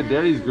 let's look at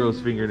Daddy's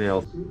gross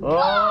fingernails.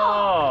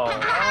 Oh,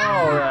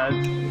 that's...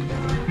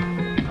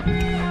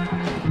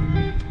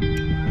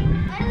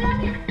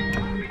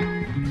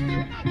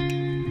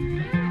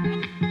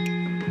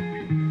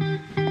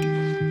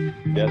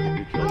 Yes,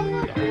 you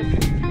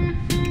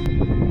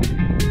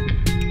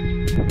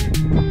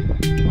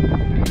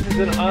This is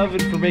an oven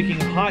for making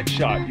hot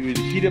shot. You would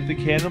heat up the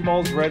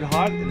cannonballs red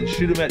hot and then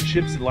shoot them at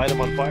ships and light them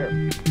on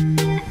fire.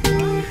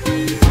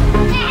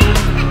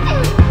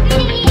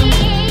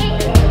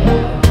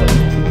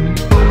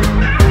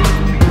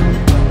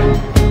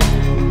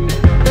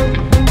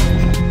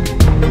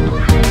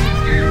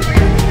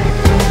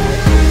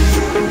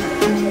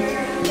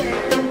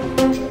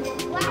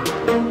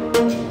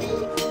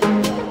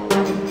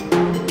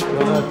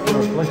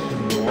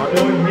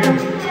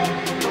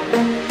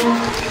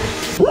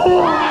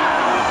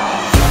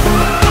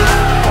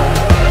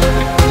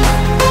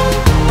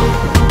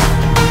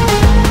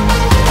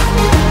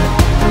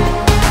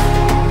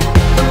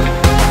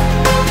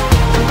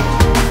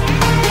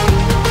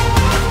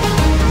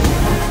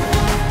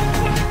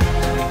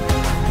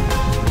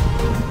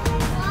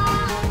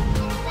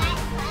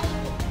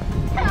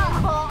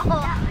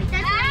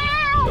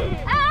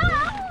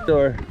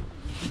 store.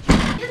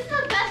 This is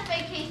the best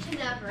vacation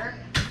ever.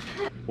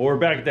 Well, we're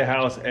back at the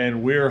house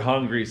and we're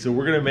hungry, so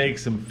we're gonna make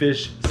some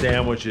fish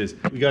sandwiches.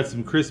 We got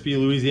some crispy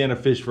Louisiana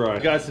fish fry. We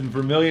got some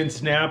vermilion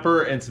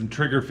snapper and some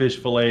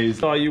triggerfish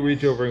fillets. Oh, you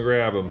reach over and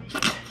grab them.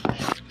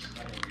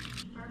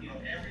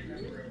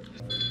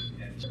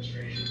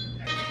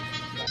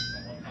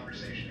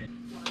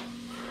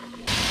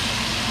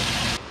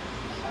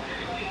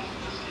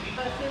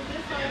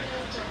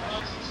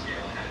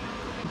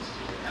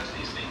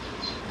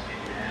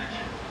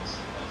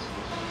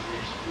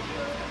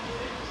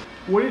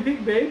 What do you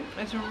think, babe?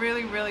 It's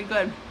really, really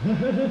good.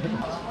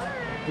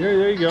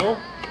 There you go.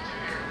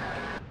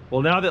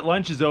 Well, now that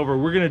lunch is over,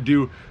 we're gonna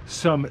do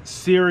some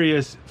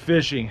serious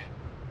fishing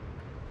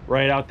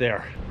right out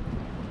there.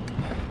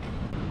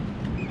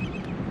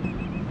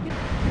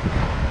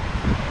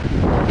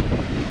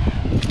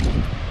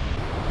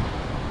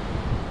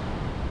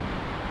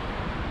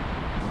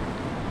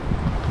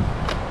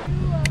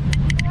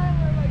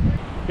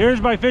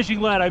 Here's my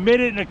fishing lead. I made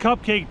it in a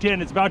cupcake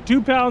tin. It's about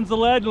 2 pounds of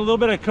lead and a little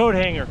bit of coat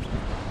hanger.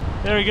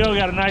 There we go,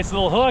 got a nice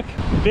little hook.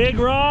 Big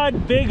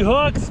rod, big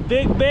hooks,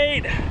 big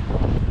bait.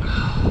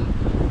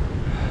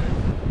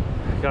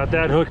 Got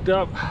that hooked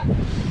up.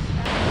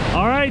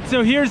 All right,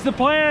 so here's the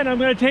plan. I'm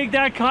gonna take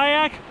that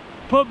kayak,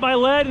 put my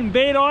lead and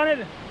bait on it,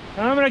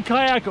 and I'm gonna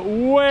kayak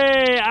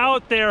way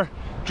out there,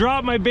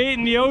 drop my bait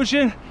in the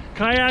ocean,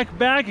 kayak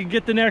back and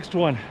get the next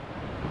one.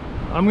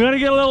 I'm gonna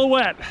get a little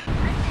wet.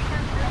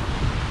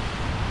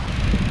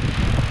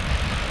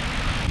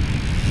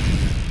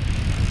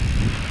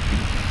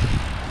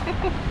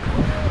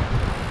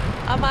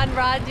 I'm on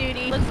rod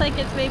duty. Looks like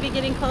it's maybe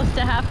getting close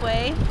to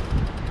halfway.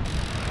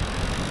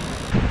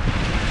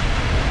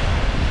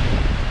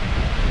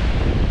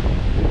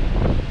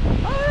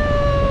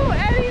 Oh,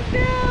 Eddie's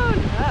down!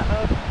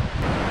 Uh-oh.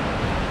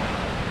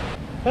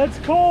 That's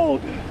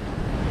cold.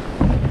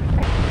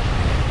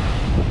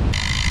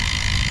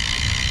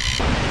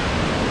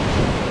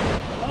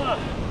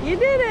 You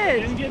did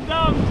it! Didn't get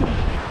dumped.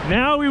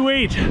 Now we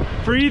wait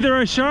for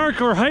either a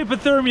shark or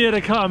hypothermia to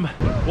come.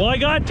 Well, I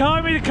got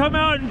Tommy to come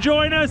out and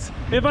join us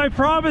if I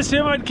promised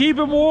him I'd keep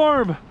him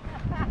warm.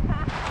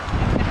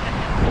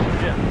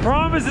 Yeah,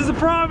 promise is a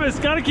promise.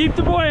 Gotta keep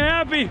the boy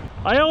happy.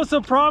 I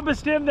also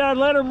promised him that I'd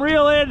let him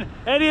reel in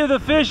any of the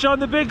fish on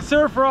the big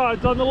surf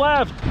rods on the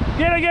left.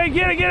 Get it, get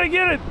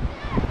it.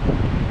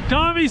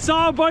 Tommy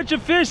saw a bunch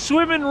of fish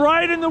swimming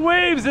right in the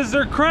waves as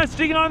they're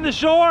cresting on the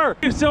shore.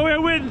 So I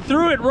went and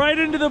threw it right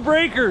into the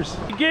breakers.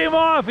 He came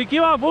off.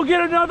 We'll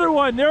get another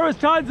one. There was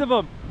tons of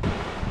them.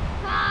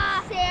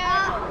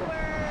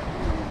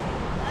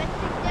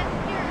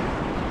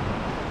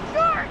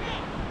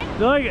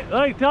 Look,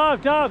 Tom.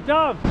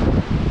 Oh,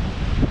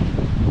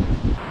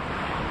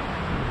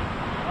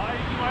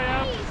 you might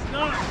have to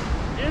stop.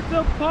 It's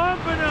a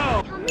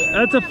pompano.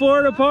 That's a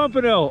Florida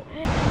pompano.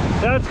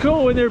 That's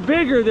cool. When they're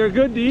bigger, they're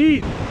good to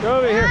eat. Go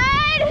over here.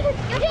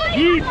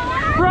 Eat.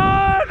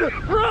 Run!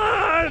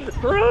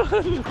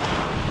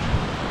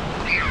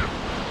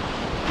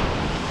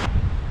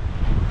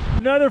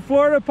 Another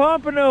Florida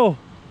pompano.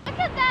 Look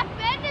at that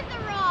bend in the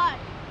rod.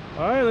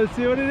 All right, let's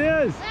see what it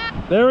is.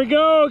 There we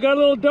go, got a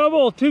little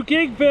double, 2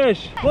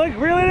 kingfish. Look,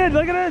 reel it in,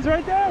 look at this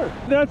right there.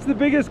 That's the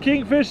biggest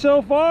kingfish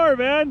so far,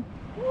 man.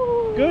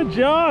 Good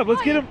job,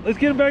 let's get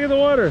him back in the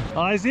water.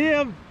 Oh, I see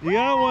him, you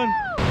got one.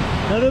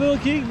 Another little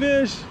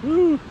kingfish,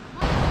 woo.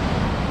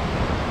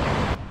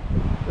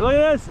 Look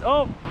at this,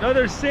 oh,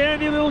 another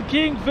sandy little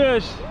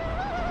kingfish.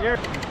 Here.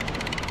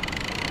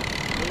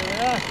 Look at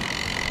that.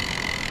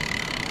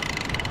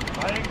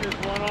 I think there's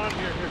one on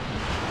here.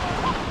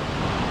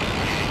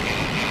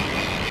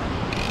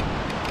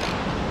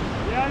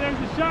 Yeah, there's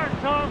a shark,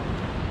 Tom.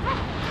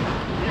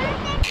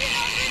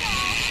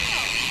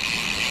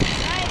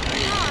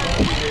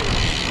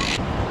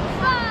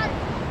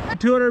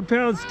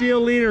 200-pound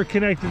steel leader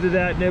connected to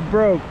that and it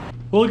broke.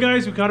 Well,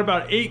 guys, we caught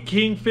about 8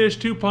 kingfish,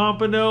 2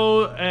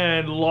 pompano,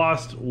 and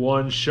lost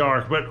 1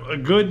 shark. But a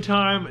good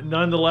time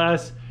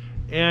nonetheless.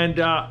 And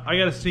I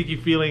got a sneaky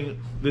feeling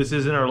this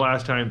isn't our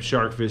last time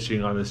shark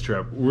fishing on this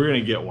trip. We're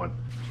gonna get one.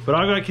 But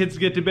I've got kids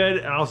to get to bed,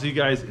 and I'll see you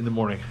guys in the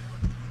morning.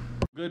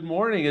 Good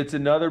morning, it's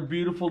another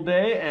beautiful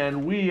day,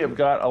 and we have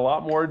got a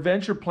lot more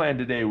adventure planned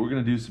today. We're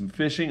gonna do some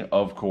fishing,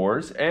 of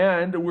course,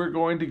 and we're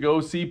going to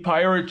go see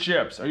pirate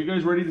ships. Are you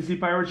guys ready to see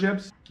pirate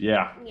ships?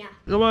 Yeah. Yeah.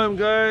 Come on,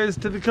 guys,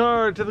 to the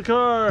car, to the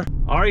car.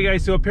 All right,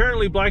 guys, so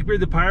apparently Blackbeard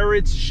the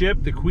Pirate's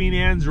ship, the Queen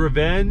Anne's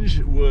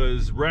Revenge,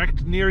 was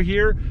wrecked near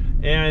here,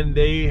 and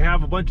they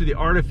have a bunch of the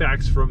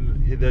artifacts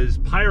from this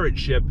pirate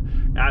ship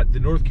at the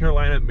North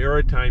Carolina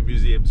Maritime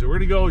Museum. So we're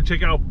gonna go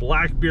check out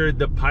Blackbeard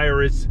the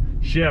Pirate's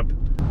ship.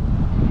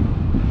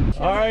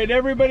 All right,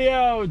 everybody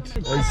out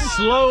as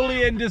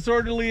slowly and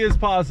disorderly as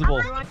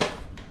possible.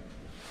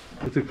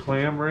 It's a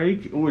clam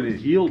rake. Oh, and an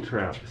eel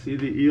trap. See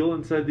the eel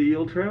inside the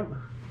eel trap?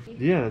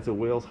 Yeah, it's a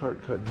whale's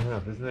heart cut in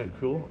half. Isn't that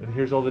cool? And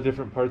here's all the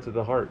different parts of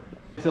the heart.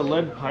 It's a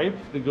lead pipe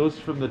that goes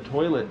from the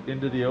toilet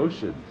into the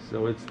ocean.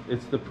 So it's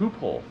the poop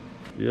hole.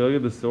 Yeah, look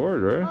at the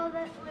sword, right? Oh,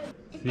 that's what.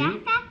 Is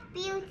that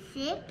feels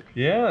sick?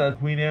 Yeah, that's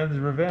Queen Anne's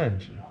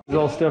Revenge. This is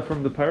all stuff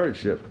from the pirate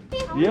ship.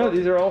 Yeah,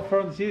 these are all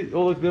from the sea.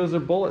 Oh, look, those are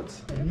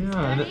bullets.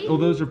 Yeah, and oh,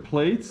 those are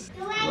plates.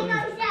 The Lego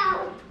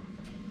show.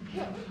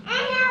 And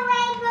a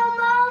Lego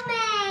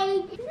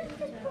mermaid.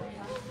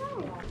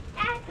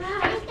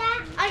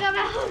 I got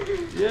my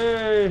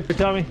Yay! Hey,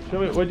 Tommy, show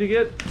me, what'd you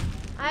get?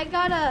 I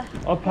got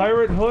A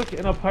pirate hook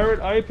and a pirate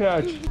eye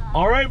patch.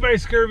 All right, my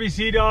scurvy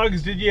sea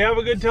dogs, did you have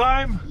a good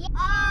time?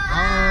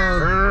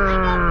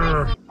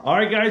 All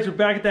right, guys, we're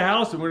back at the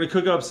house and we're gonna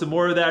cook up some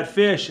more of that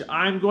fish.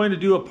 I'm going to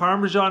do a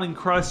Parmesan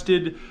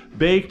encrusted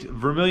baked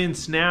vermilion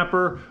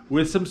snapper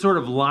with some sort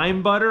of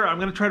lime butter. I'm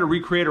gonna try to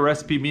recreate a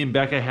recipe me and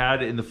Becca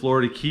had in the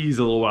Florida Keys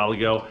a little while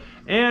ago.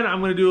 And I'm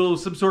gonna do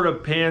some sort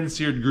of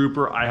pan-seared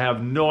grouper. I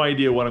have no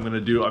idea what I'm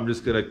gonna do. I'm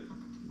just gonna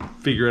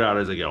figure it out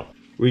as I go.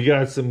 We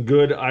got some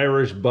good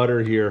Irish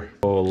butter here.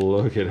 Oh,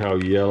 look at how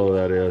yellow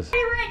that is.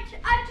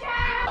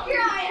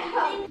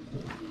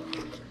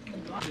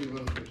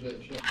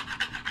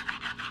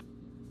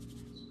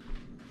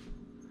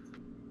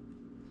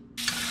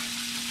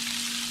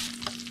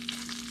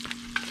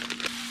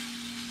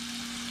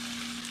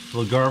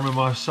 Little garam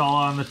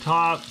masala on the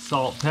top,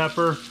 salt,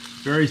 pepper.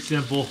 Very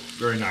simple,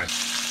 very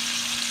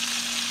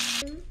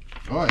nice.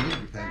 Oh, these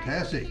are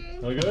fantastic.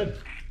 Oh, good.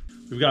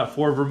 We've got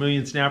 4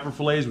 vermilion snapper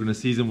fillets. We're gonna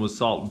season with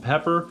salt and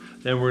pepper.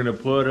 Then we're gonna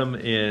put them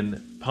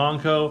in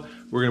panko.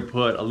 We're gonna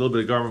put a little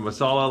bit of garam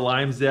masala,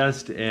 lime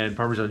zest, and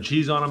Parmesan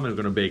cheese on them, and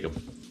we're gonna bake them.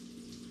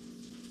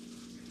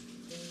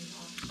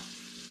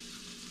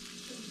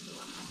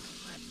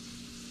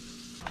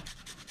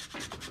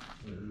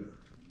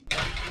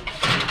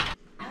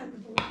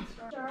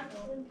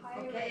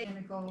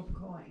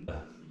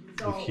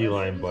 The key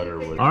lime butter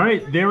with. All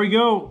right, there we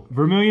go.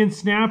 Vermilion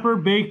snapper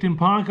baked in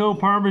panko,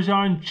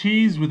 Parmesan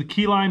cheese with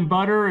key lime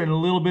butter and a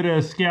little bit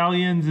of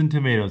scallions and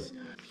tomatoes.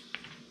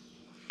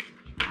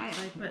 I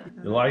like it.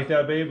 You like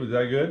that, babe? Was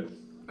that good?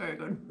 Very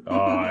good.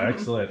 Oh,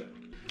 excellent.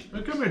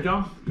 Hey, come here,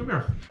 Tom. Come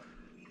here.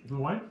 You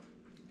want wine?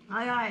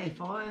 Aye,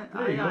 boy.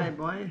 There you go. Aye,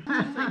 boy.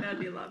 I think that'd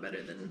be a lot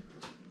better than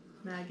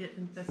maggot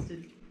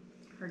infested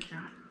hard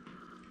cat.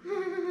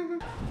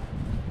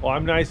 Well,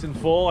 I'm nice and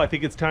full. I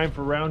think it's time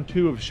for round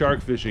 2 of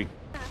shark fishing.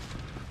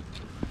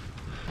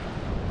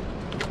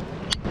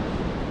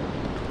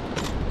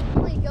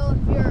 Only go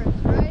with yours,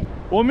 right?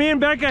 Well, me and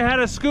Becca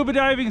had a scuba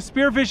diving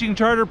spearfishing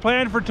charter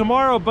planned for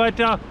tomorrow, but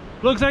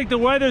looks like the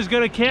weather's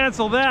gonna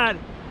cancel that.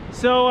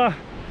 So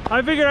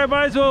I figured I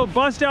might as well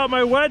bust out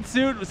my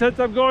wetsuit since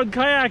I'm going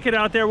kayaking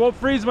out there. Won't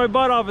freeze my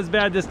butt off as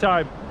bad this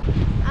time.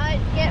 I'd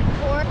get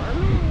 4.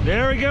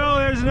 There we go,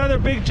 there's another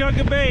big chunk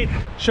of bait.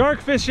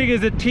 Shark fishing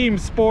is a team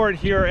sport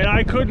here, and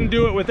I couldn't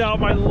do it without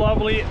my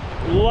lovely,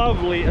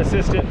 lovely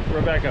assistant,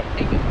 Rebecca.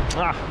 Thank you.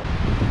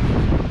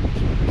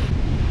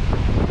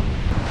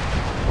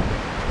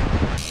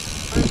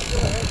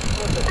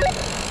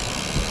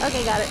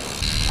 Okay, got it.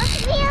 What's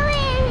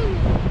feeling?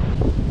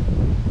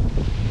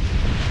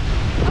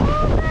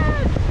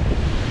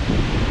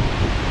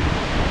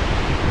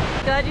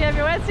 Glad you have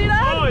your wetsuit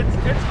on? Oh,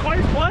 it's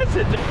quite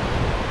pleasant.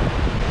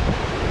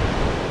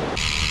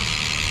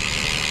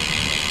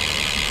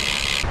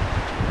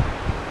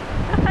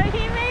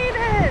 He made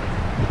it!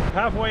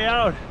 Halfway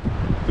out,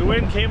 the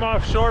wind came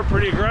offshore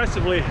pretty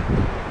aggressively.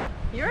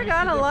 You were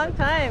gone a long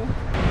time.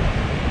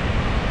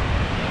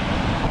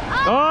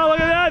 Oh, look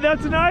at that,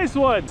 that's a nice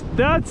one.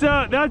 That's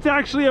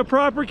actually a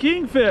proper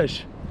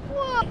kingfish.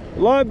 Whoa. A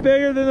lot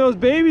bigger than those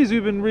babies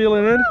we've been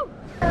reeling in.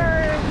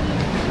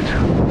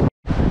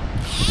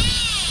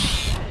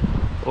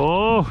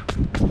 Oh,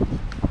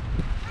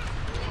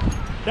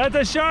 that's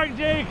a shark,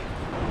 Jake.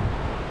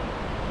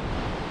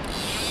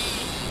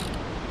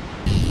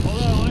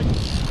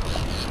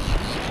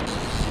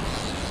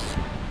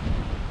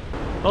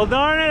 Well,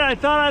 darn it, I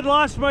thought I'd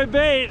lost my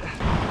bait.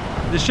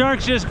 The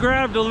sharks just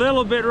grabbed a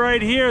little bit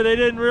right here. They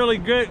didn't really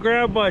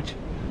grab much.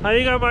 I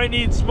think I might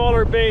need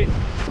smaller bait.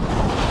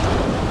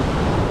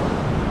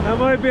 That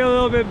might be a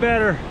little bit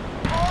better.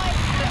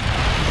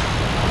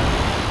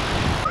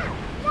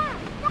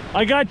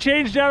 I got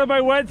changed out of my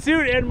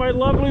wetsuit and my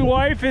lovely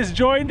wife has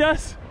joined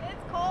us. It's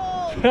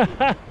cold.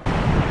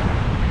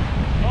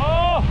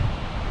 Oh,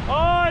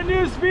 a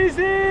new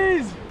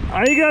species.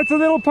 I think that's a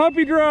little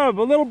puppy drum,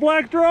 a little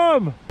black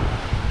drum.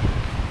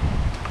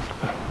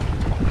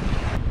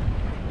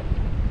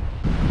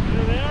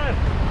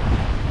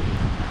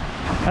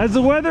 As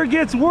the weather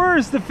gets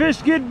worse, the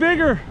fish get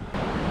bigger.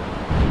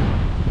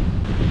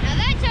 Now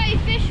that's how you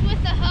fish with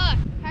the hook.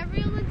 I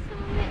reeled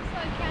some of it so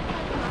I can't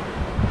hold the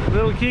hook.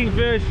 Little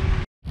kingfish.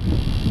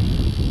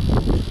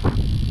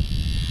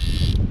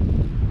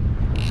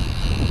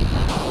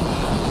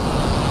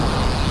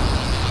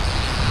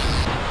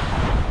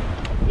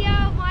 See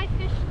how my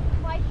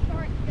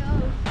shark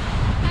goes.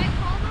 Can I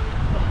call them?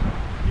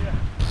 Yeah.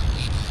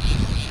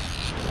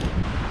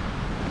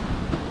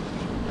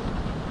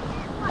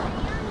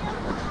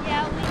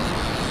 Yeah,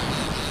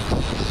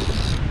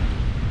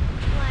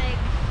 like,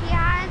 he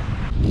has...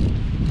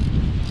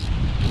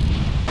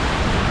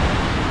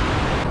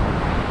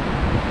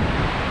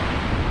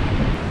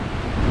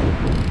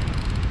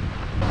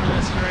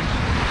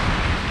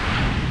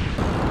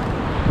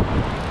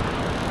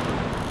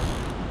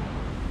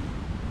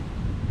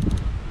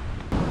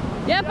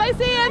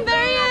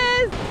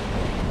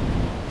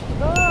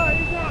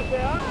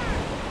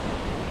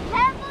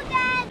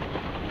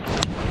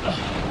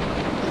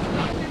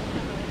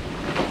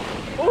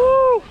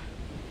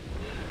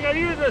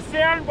 a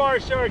sandbar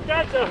shark.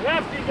 That's a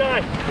hefty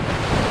guy. He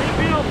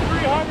feels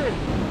 300.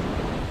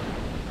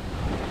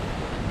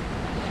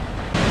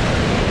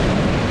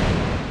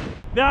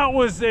 That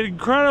was an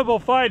incredible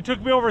fight. It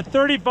took me over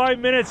 35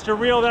 minutes to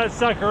reel that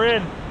sucker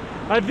in.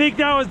 I think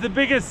that was the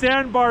biggest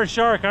sandbar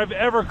shark I've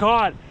ever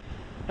caught.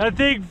 That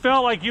thing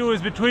felt like it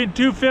was between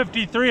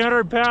 250,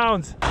 300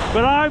 pounds.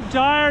 But I'm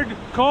tired,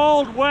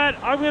 cold, wet.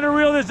 I'm gonna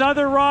reel this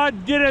other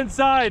rod, get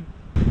inside.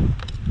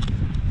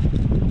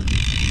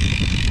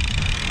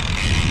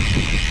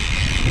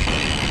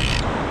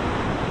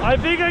 I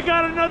think I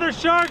got another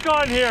shark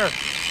on here.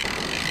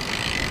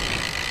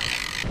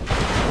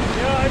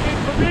 Yeah, I mean,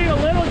 for being a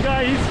little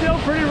guy, he's still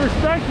pretty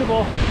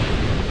respectable.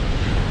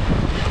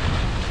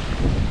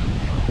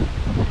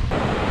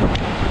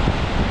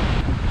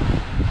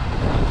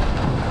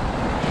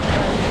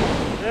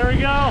 There we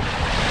go.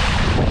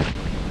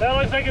 That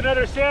looks like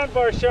another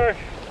sandbar shark.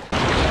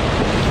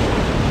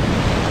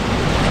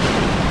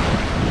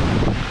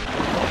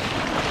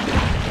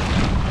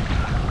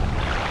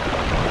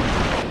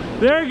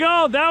 There you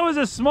go. That was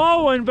a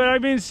small one, but I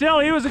mean, still,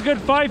 he was a good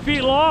 5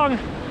 feet long.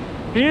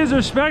 He is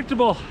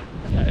respectable.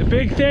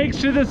 Big thanks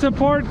to the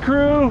support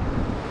crew.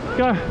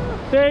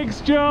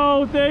 Thanks,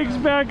 Joe. Thanks,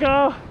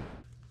 Becca.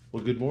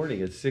 Well, good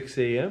morning. It's 6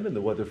 a.m. and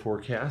the weather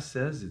forecast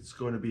says it's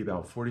going to be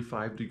about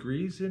 45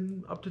 degrees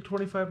and up to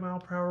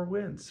 25-mile-per-hour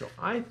winds. So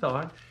I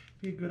thought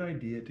it'd be a good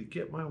idea to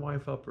get my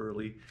wife up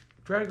early,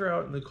 drag her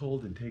out in the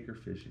cold, and take her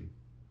fishing.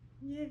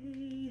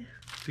 Yay!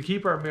 To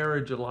keep our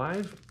marriage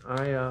alive,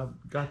 I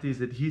got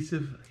these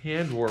adhesive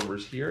hand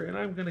warmers here, and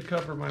I'm going to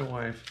cover my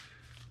wife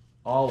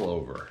all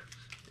over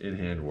in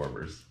hand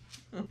warmers.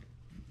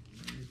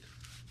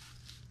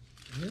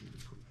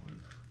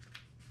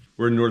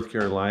 We're in North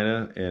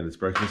Carolina and it's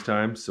breakfast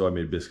time, so I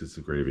made biscuits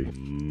and gravy.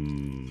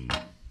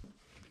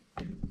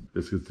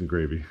 Biscuits and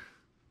gravy.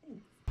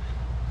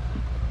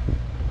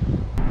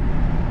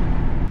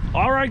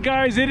 All right,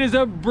 guys, it is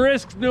a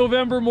brisk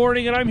November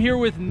morning and I'm here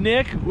with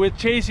Nick with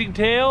Chasing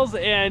Tails,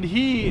 and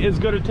he is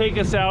going to take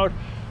us out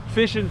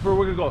fishing for,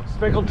 we're going to go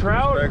speckled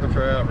trout? Speckled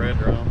trout, red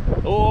drum.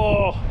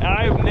 Oh,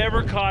 I've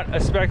never caught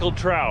a speckled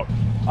trout.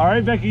 All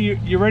right, Becky,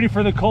 you ready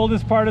for the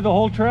coldest part of the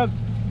whole trip?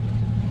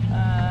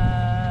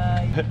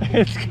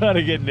 It's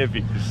gotta get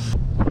nippy.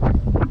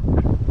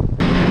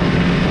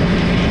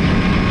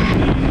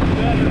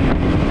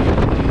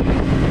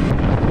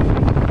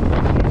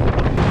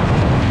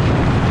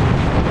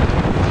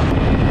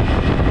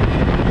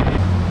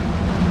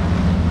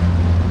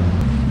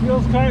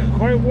 Feels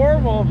quite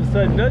warm all of a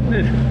sudden, doesn't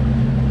it?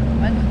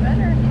 Much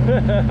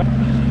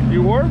better.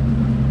 You warm?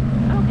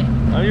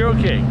 Okay. Oh, you're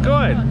okay.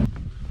 Good.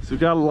 So we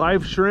got a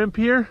live shrimp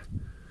here.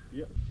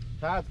 Yep.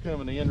 Tide's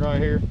coming in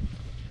right here.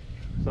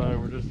 So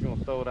we're just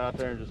gonna throw it out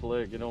there and just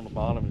let it get on the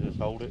bottom and just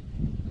hold it.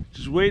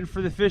 Just waiting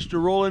for the fish to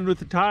roll in with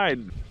the tide.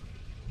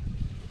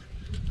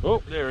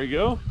 Oh, there we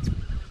go.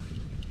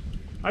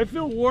 I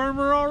feel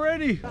warmer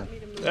already.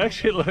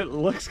 Actually, it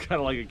looks kind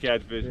of like a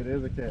catfish. It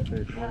is a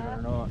catfish, believe it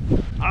or not.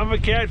 I'm a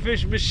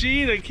catfish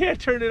machine. I can't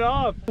turn it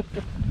off.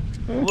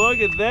 Look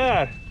at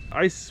that.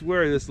 I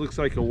swear this looks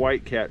like a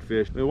white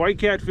catfish. The white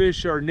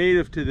catfish are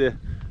native to the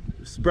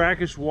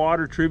brackish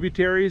water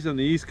tributaries on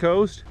the East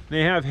Coast.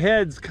 They have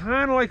heads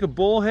kind of like a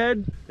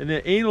bullhead, and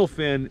the anal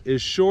fin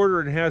is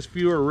shorter and has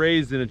fewer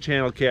rays than a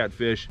channel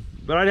catfish.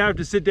 But I'd have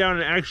to sit down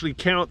and actually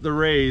count the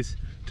rays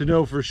to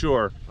know for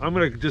sure. I'm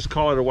gonna just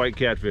call it a white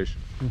catfish.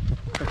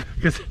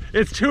 Because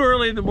it's too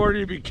early in the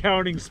morning to be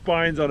counting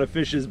spines on a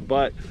fish's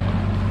butt.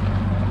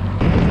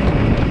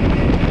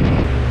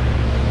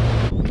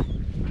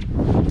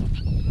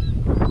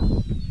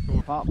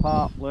 Pop,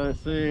 pop, let it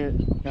sit,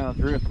 kind of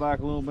drift back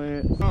a little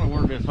bit. Trying to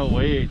work this whole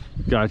edge.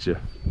 Gotcha.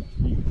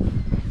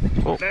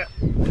 Oh.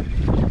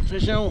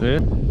 Fish on. Yeah.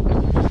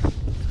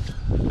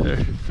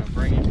 There.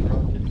 Bring it.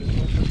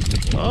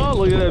 Oh,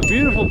 look at that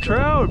beautiful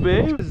trout,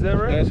 babe. Is that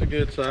right? That's a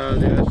good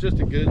size. Yeah, it's just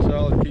a good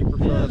solid keeper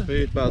size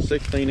fish, about a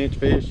 16-inch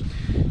fish.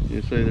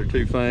 You see they're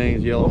two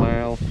fangs, yellow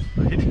mouth.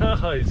 I know,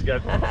 he's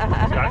got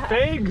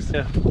fangs.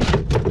 Yeah.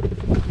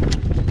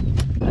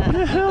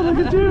 Yeah, look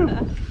at you.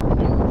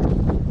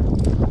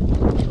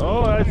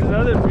 Oh, that's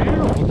another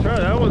beautiful trout.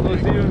 That one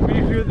looks even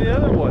beefier than the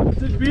other one.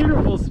 It's a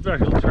beautiful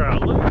speckled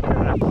trout. Look at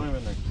that.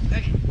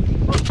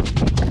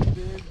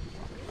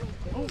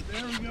 Oh,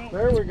 there we go.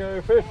 There we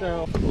go, fish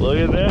on. Look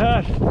at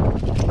that.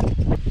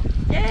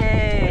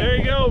 Yay! There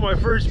you go, my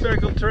first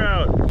speckled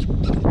trout.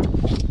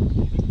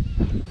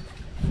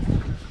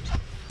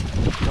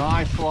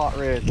 Nice slot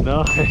red.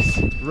 Nice.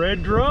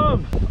 Red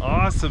drum.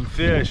 Awesome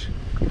fish.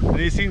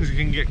 These things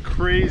can get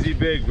crazy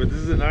big, but this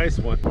is a nice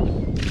one.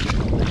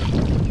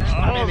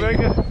 Oh,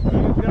 Becca,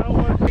 you got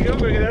one. There you go,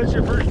 Becca. That's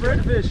your first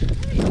redfish.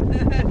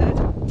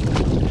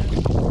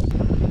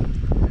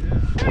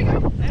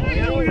 There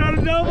you go. We got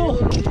a double.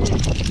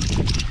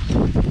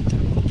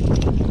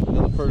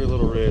 Another pretty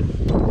little red.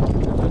 That's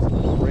a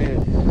little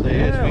red.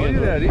 Yeah, look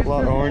at that. He's a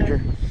lot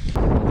oranger.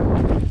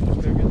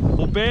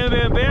 Well, bam,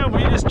 bam, bam.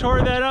 We just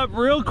tore that up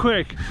real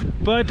quick.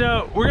 But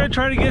we're going to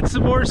try to get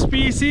some more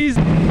species.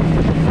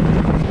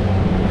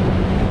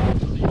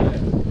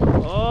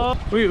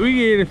 We can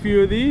eat a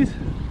few of these.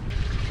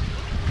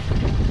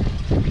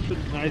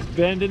 Nice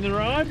bend in the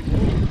rod.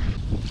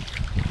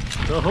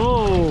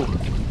 Oh,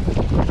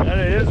 that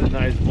is a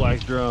nice black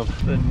drum.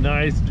 A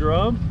nice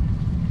drum.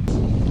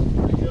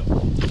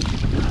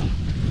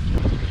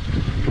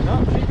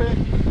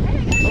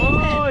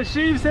 Oh, a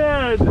sheep's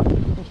head.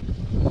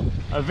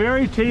 A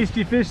very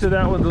tasty fish, so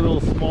that one's a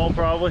little small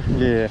probably.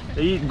 Yeah.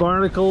 They eat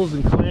barnacles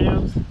and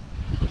clams,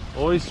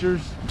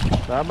 oysters.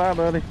 Bye bye,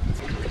 buddy.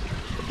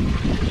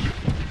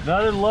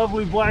 Another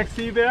lovely black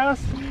sea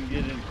bass.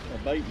 Get a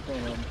bait in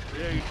front of them.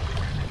 Yeah.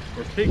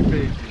 Or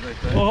pigfish, as they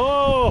say.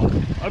 Oh,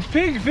 a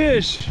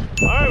pigfish.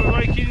 All right, we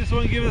might keep this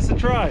one and give us a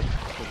try. A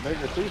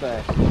bigger sea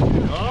bass.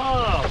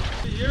 Oh,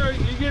 you're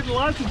getting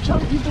lots of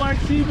chunky black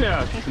sea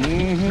bass.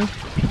 Mm-hmm.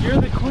 You're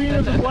the queen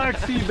of the black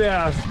sea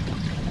bass.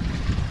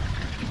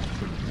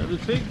 Another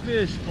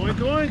pigfish. Oink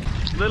oink.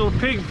 Little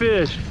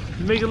pigfish.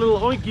 Make a little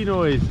oinky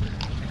noise.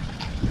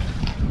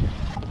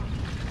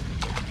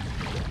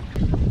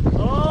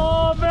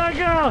 Oh,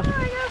 Becca! Oh,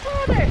 I got a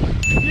flounder.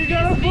 You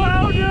got a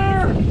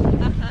flounder!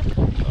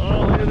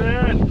 Oh, look at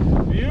that.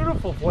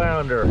 Beautiful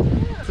flounder.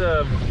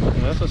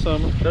 That's a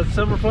summer. That's a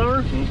summer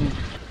flounder? Mm-hmm.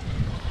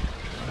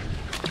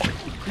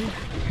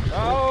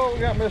 Oh, we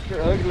got Mr.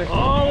 Ugly.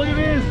 Oh, look at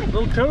this.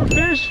 Little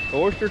toadfish.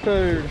 Oyster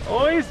toad.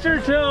 Oyster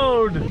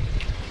toad.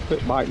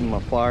 Quit biting my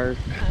pliers.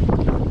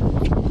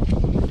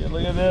 Yeah,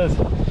 look at this.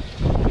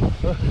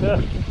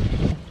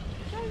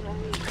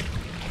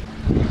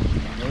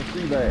 No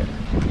sea bass.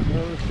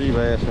 No sea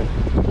bass.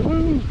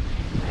 Woo.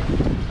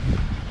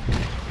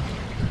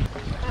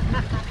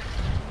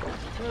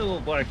 A little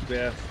black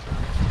bass.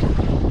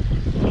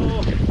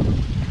 Oh,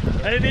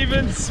 an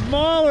even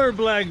smaller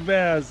black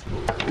bass.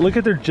 Look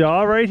at their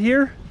jaw right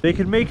here. They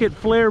can make it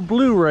flare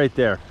blue right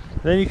there.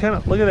 Then you kind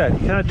of, look at that. You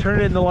kind of turn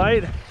it in the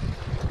light.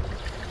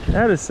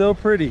 That is so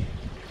pretty.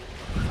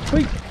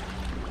 Wait.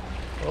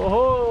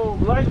 Oh,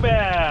 black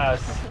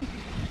bass.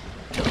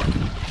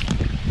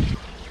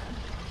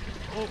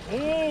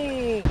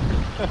 Oh.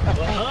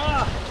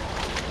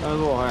 That's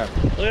what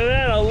happened. Look at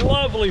that, a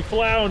lovely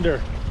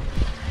flounder.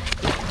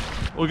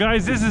 Well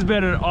guys, this has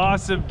been an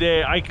awesome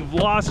day. I've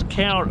lost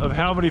count of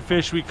how many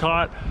fish we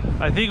caught.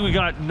 I think we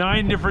got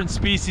 9 different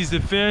species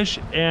of fish,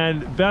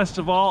 and best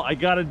of all, I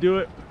gotta do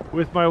it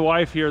with my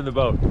wife here in the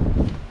boat.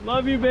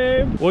 Love you,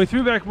 babe. Well, we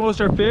threw back most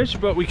of our fish,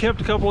 but we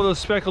kept a couple of those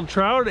speckled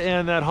trout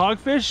and that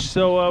hogfish,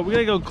 so we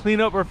gotta go clean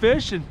up our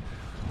fish, and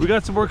we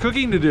got some more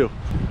cooking to do.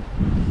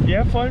 You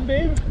have fun,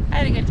 babe? I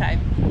had a good time.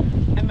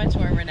 I'm much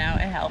warmer now, it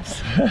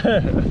helps.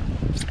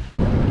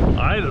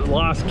 I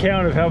lost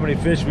count of how many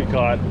fish we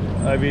caught.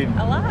 I mean,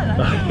 A lot.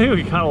 I think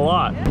we caught a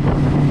lot.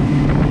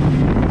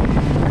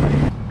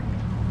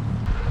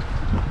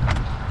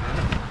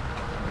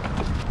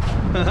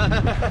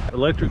 Yeah.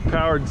 Electric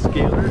powered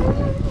scaler.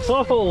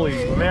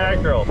 Holy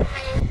mackerel.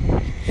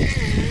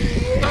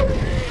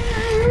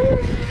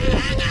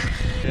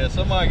 Yeah,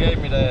 somebody gave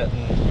me that,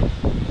 and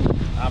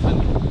I've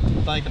been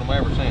thanking them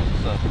ever since.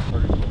 So,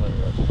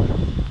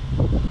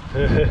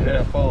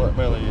 yeah, follow that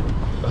belly.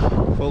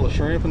 Full of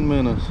shrimp and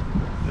minnows.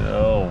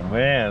 Oh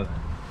man,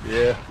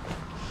 yeah.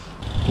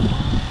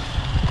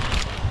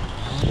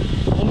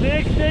 Well,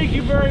 Nick, thank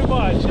you very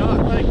much. Oh,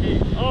 thank you.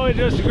 Oh, it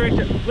does a great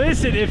job.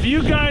 Listen, if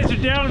you guys are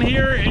down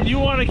here and you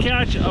want to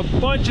catch a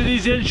bunch of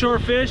these inshore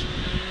fish,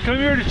 come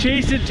here to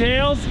Chasing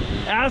Tails,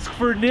 ask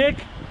for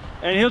Nick,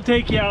 and he'll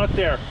take you out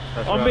there.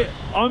 That's right.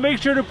 I'll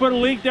make sure to put a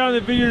link down in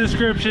the video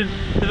description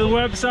to the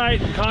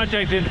website and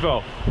contact info.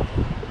 All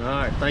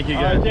right, thank you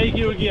All guys. right, thank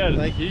you again.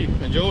 Thank you.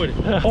 Enjoyed it.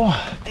 Oh.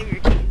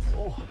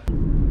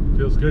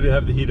 Feels good to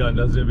have the heat on,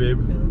 doesn't it, babe?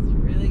 Feels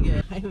really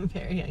good. I'm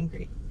very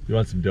hungry. You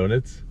want some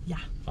donuts? Yeah.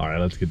 All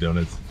right, let's get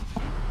donuts.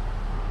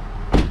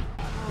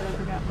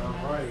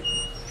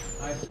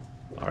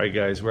 All right,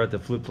 guys, we're at the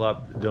Flip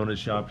Flop Donut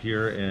Shop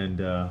here,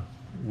 and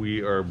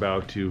we are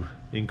about to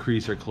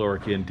increase our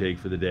caloric intake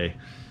for the day.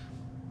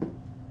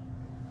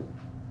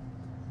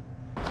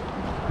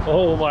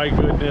 Oh my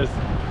goodness,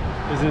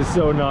 this is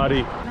so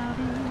naughty.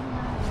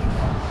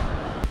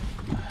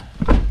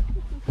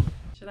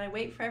 Should I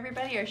wait for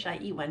everybody or should I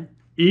eat one?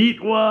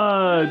 Eat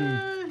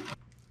one.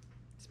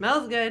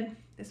 Smells good.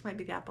 This might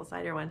be the apple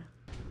cider one.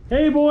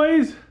 Hey,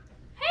 boys.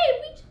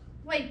 Hey,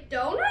 wait,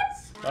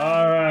 donuts?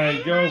 All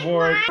right, go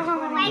for it.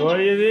 What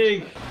do you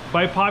think?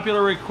 By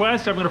popular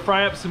request, I'm gonna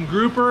fry up some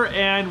grouper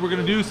and we're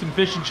gonna do some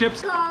fish and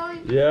chips. Yeah,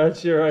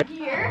 that's right.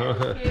 Here.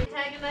 Here,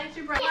 tag a nice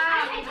your bread.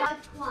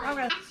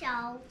 Okay.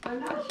 So, I'm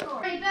not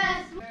sure. Hey,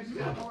 best.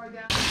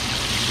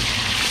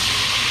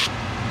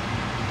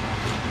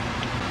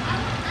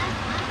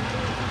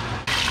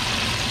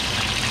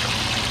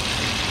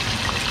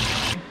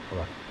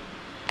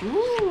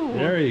 Ooh.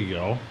 There you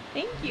go.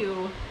 Thank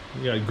you.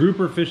 You got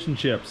grouper fish and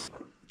chips.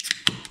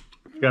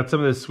 Got some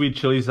of this sweet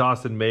chili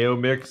sauce and mayo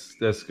mix.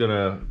 That's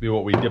gonna be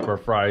what we dip our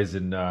fries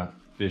and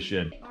fish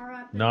in.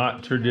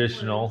 Not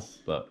traditional,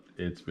 but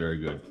it's very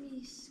good.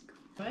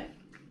 What?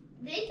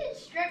 They can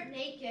strip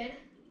naked.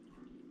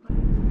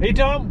 Hey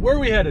Tom, where are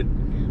we headed?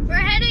 We're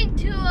heading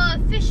to a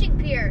fishing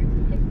pier.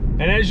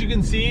 And as you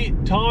can see,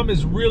 Tom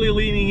is really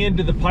leaning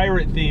into the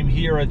pirate theme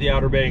here at the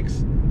Outer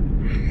Banks.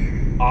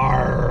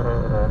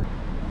 Arr.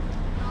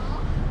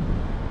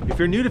 If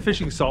you're new to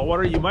fishing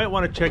saltwater, you might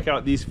want to check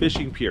out these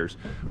fishing piers.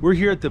 We're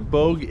here at the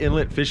Bogue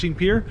Inlet Fishing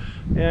Pier,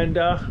 and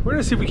we're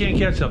gonna see if we can't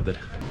catch something.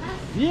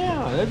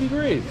 Yeah, that'd be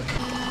great.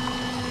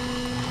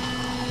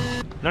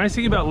 Nice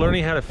thing about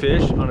learning how to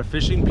fish on a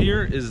fishing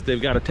pier is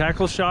they've got a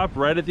tackle shop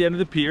right at the end of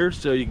the pier,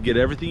 so you can get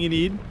everything you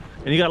need.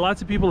 And you got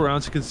lots of people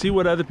around, so you can see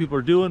what other people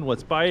are doing,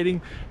 what's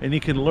biting, and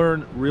you can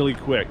learn really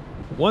quick.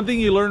 One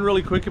thing you learn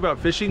really quick about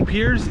fishing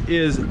piers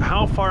is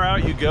how far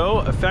out you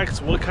go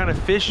affects what kind of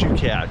fish you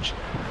catch.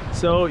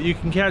 So you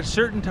can catch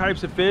certain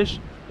types of fish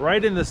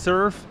right in the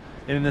surf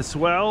and in the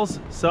swells.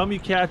 Some you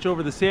catch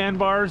over the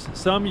sandbars,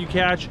 some you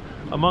catch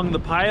among the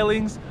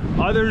pilings,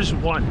 others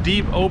want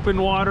deep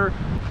open water.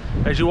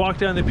 As you walk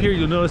down the pier,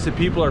 you'll notice that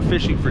people are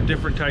fishing for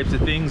different types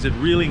of things and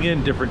reeling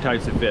in different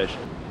types of fish.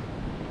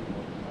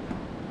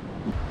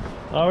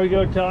 There we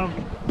go, Tom.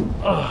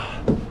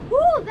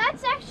 Ooh,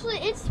 that's actually,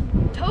 it's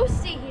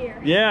toasty here.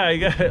 Yeah, you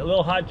got a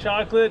little hot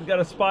chocolate, got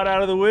a spot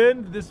out of the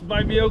wind. This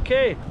might be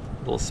okay.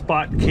 Little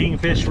spot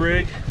kingfish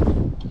rig.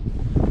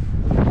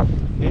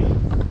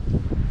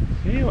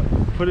 Okay,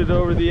 put it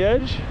over the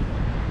edge,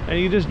 and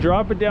you just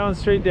drop it down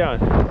straight down.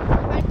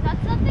 Right, got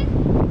something?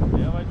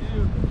 Yeah, I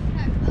do.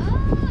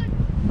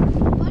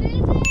 What is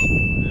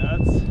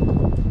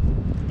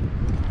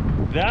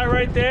it? That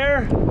right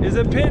there is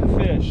a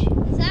pinfish.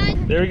 Is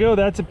that? There we go,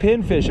 that's a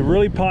pinfish, a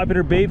really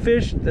popular bait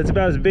fish. That's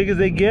about as big as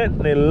they get, and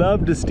they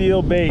love to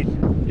steal bait.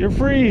 You're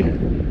free.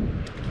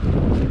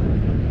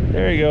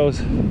 There he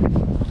goes.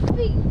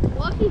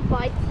 What if he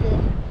bites it?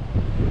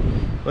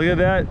 Look at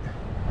that.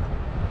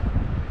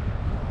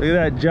 Look at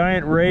that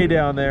giant ray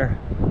down there.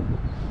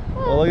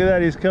 Oh, look at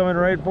that, he's coming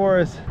right for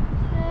us.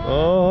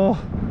 Oh.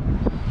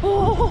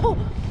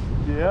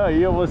 Yeah,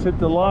 he almost hit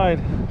the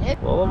line.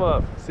 Pull him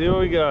up, see what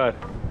we got.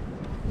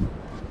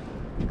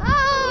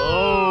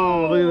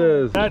 Oh, look at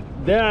this.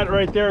 That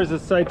right there is a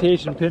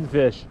citation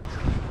pinfish.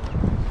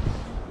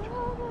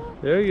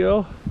 There you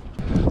go.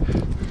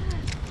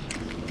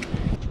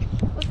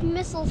 With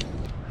missiles.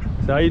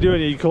 So how you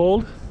doing? Are you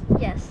cold?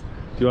 Yes.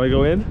 Do you want to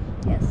go in?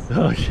 Yes.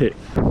 Okay.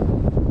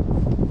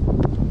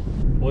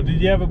 Well,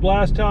 did you have a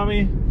blast,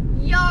 Tommy?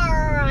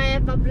 Yar, I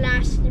have a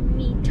blast in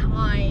me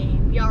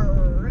time. Yar.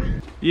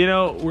 You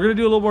know, we're gonna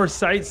do a little more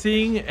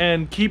sightseeing,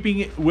 and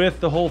keeping with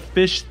the whole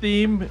fish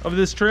theme of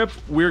this trip,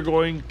 we're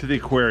going to the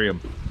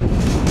aquarium.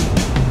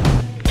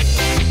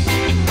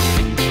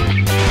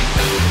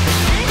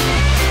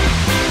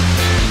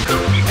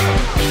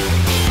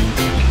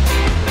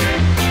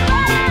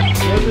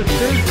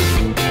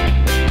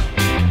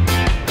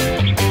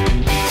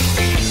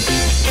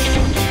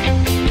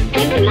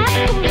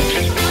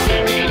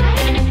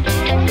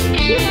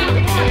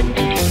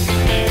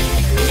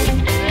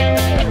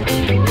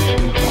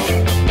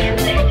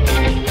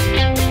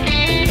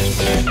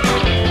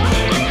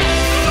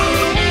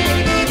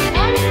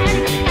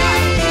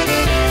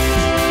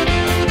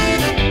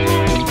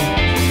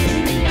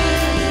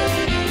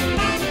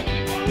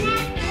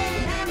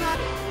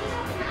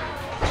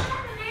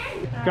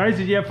 Guys,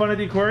 did you have fun at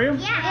the aquarium?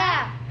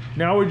 Yeah.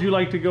 Now would you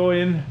like to go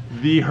in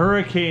the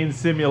hurricane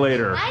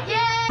simulator? I did.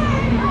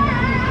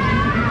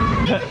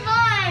 It's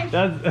fun.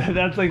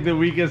 That's like the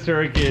weakest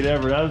hurricane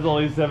ever. That was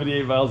only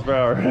 78 miles per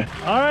hour.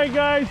 All right,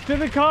 guys, to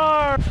the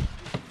car.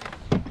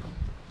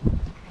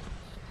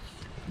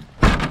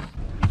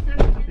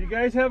 You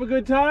guys have a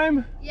good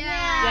time?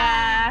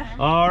 Yeah.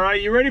 All right,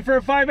 you ready for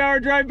a 5-hour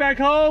drive back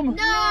home?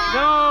 No.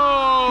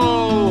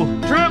 No!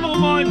 Travel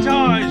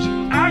montage,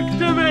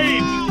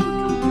 activate!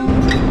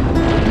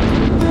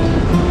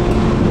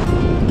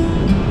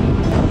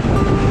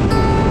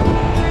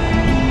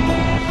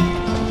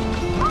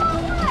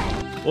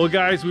 Well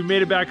guys, we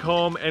made it back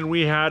home and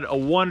we had a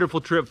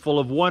wonderful trip full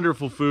of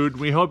wonderful food.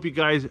 We hope you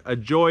guys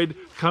enjoyed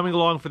coming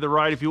along for the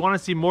ride. If you want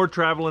to see more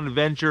travel and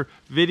adventure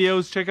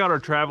videos, check out our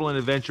travel and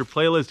adventure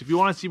playlist. If you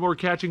want to see more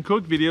catch and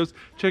cook videos,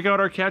 check out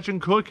our catch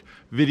and cook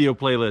video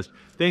playlist.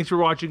 Thanks for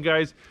watching,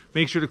 guys.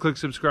 Make sure to click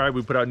subscribe.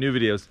 We put out new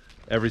videos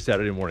every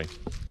Saturday morning.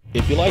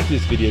 If you like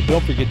this video,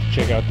 don't forget to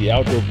check out the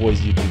Outdoor Boys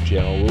YouTube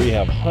channel where we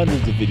have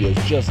hundreds of videos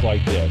just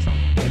like this.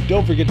 And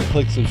don't forget to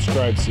click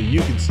subscribe so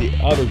you can see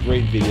other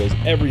great videos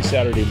every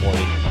Saturday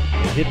morning.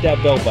 And hit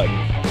that bell button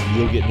and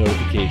you'll get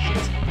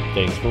notifications.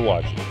 Thanks for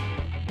watching.